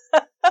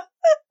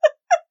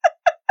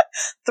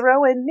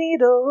 Throwing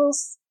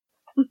needles.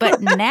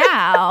 But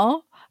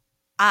now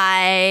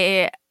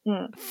I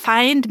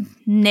find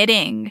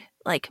knitting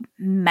like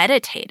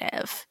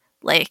meditative.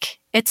 Like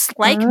it's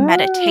like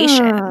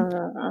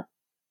meditation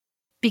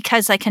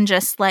because I can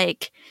just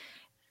like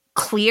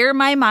clear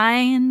my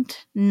mind,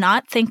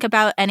 not think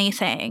about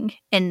anything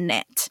and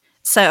knit.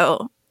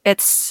 So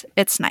it's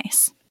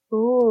nice.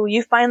 Ooh,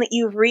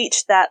 you've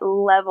reached that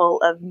level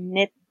of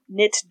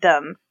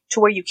knitdom to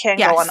where you can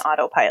go on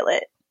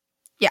autopilot.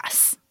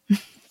 Yes.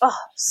 Oh,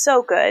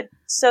 so good.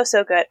 So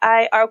good.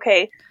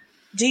 Okay.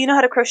 Do you know how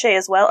to crochet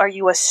as well? Are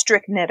you a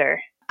strict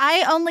knitter?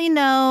 I only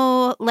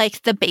know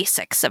like the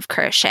basics of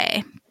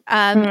crochet.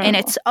 And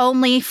it's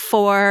only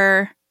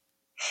for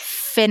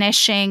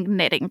finishing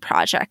knitting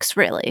projects,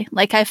 really.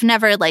 Like I've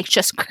never like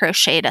just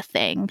crocheted a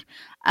thing.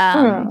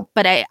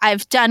 But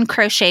I've done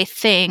crochet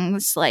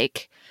things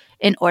like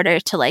in order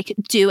to like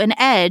do an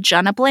edge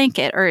on a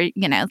blanket or,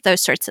 you know,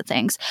 those sorts of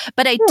things.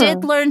 But I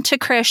did learn to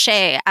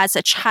crochet as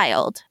a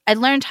child. I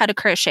learned how to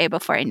crochet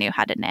before I knew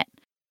how to knit.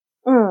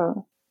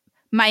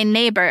 My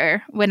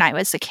neighbor, when I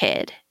was a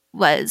kid,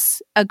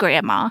 was a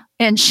grandma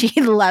and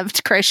she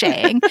loved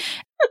crocheting.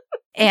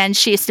 And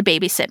she used to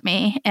babysit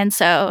me. And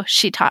so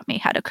she taught me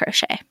how to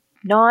crochet.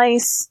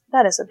 Nice.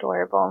 That is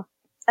adorable.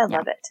 I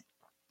love it.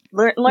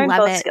 Learn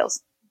both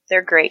skills.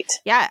 They're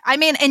great. Yeah. I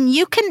mean, and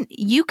you can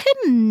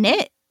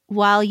knit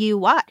while you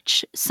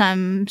watch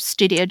some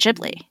Studio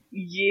Ghibli.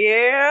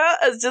 Yeah,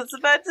 I was just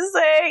about to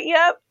say,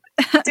 yep,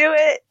 do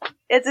it.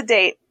 It's a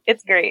date.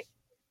 It's great.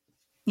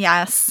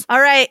 Yes. All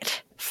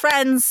right,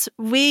 friends,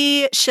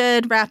 we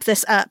should wrap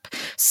this up.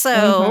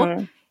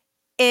 So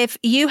if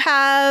you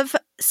have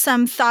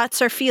some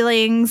thoughts or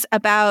feelings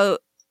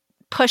about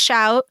Push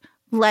Out,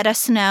 let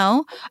us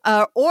know.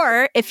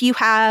 Or if you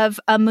have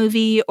a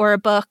movie or a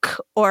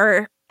book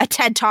or a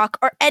TED Talk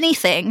or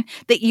anything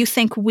that you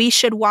think we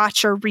should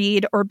watch or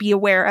read or be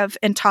aware of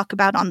and talk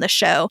about on the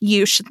show,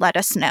 you should let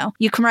us know.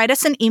 You can write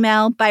us an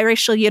email,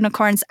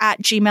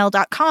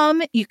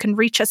 biracialunicorns@gmail.com. You can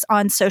reach us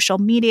on social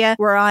media.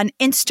 We're on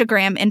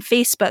Instagram and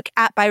Facebook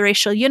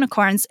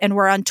 @biracialunicorns, and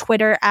we're on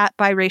Twitter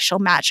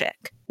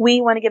 @biracialmagic. We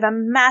want to give a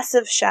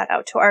massive shout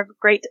out to our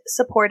great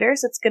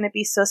supporters. It's going to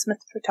be So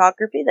Smith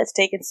Photography that's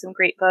taken some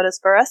great photos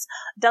for us,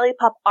 Deli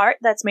Pop Art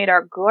that's made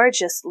our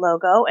gorgeous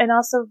logo, and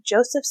also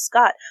Joseph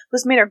Scott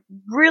who's made our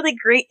really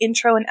great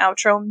intro and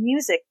outro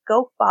music.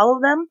 Go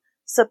follow them,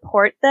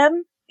 support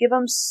them, give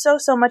them so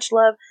much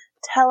love.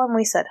 Tell them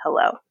we said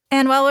hello.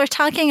 And while we're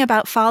talking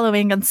about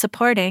following and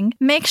supporting,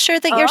 make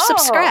sure that you're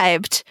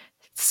subscribed.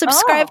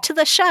 Subscribe to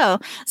the show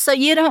so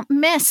you don't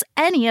miss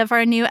any of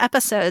our new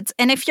episodes.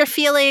 And if you're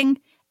feeling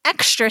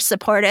extra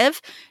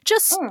supportive,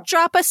 just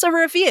drop us a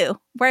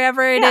review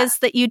wherever it is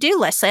that you do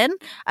listen.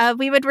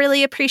 We would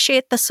really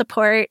appreciate the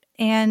support,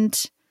 and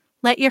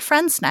let your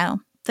friends know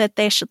that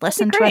they should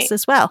listen to us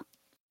as well.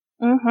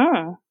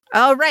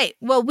 All right.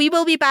 Well, we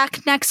will be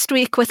back next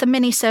week with a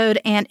mini-sode,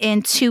 and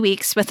in 2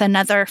 weeks with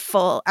another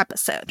full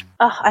episode.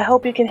 Oh, I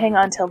hope you can hang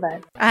on till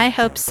then. I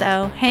hope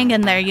so. Hang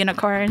in there,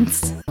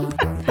 unicorns.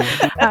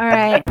 All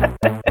right.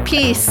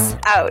 Peace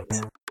out.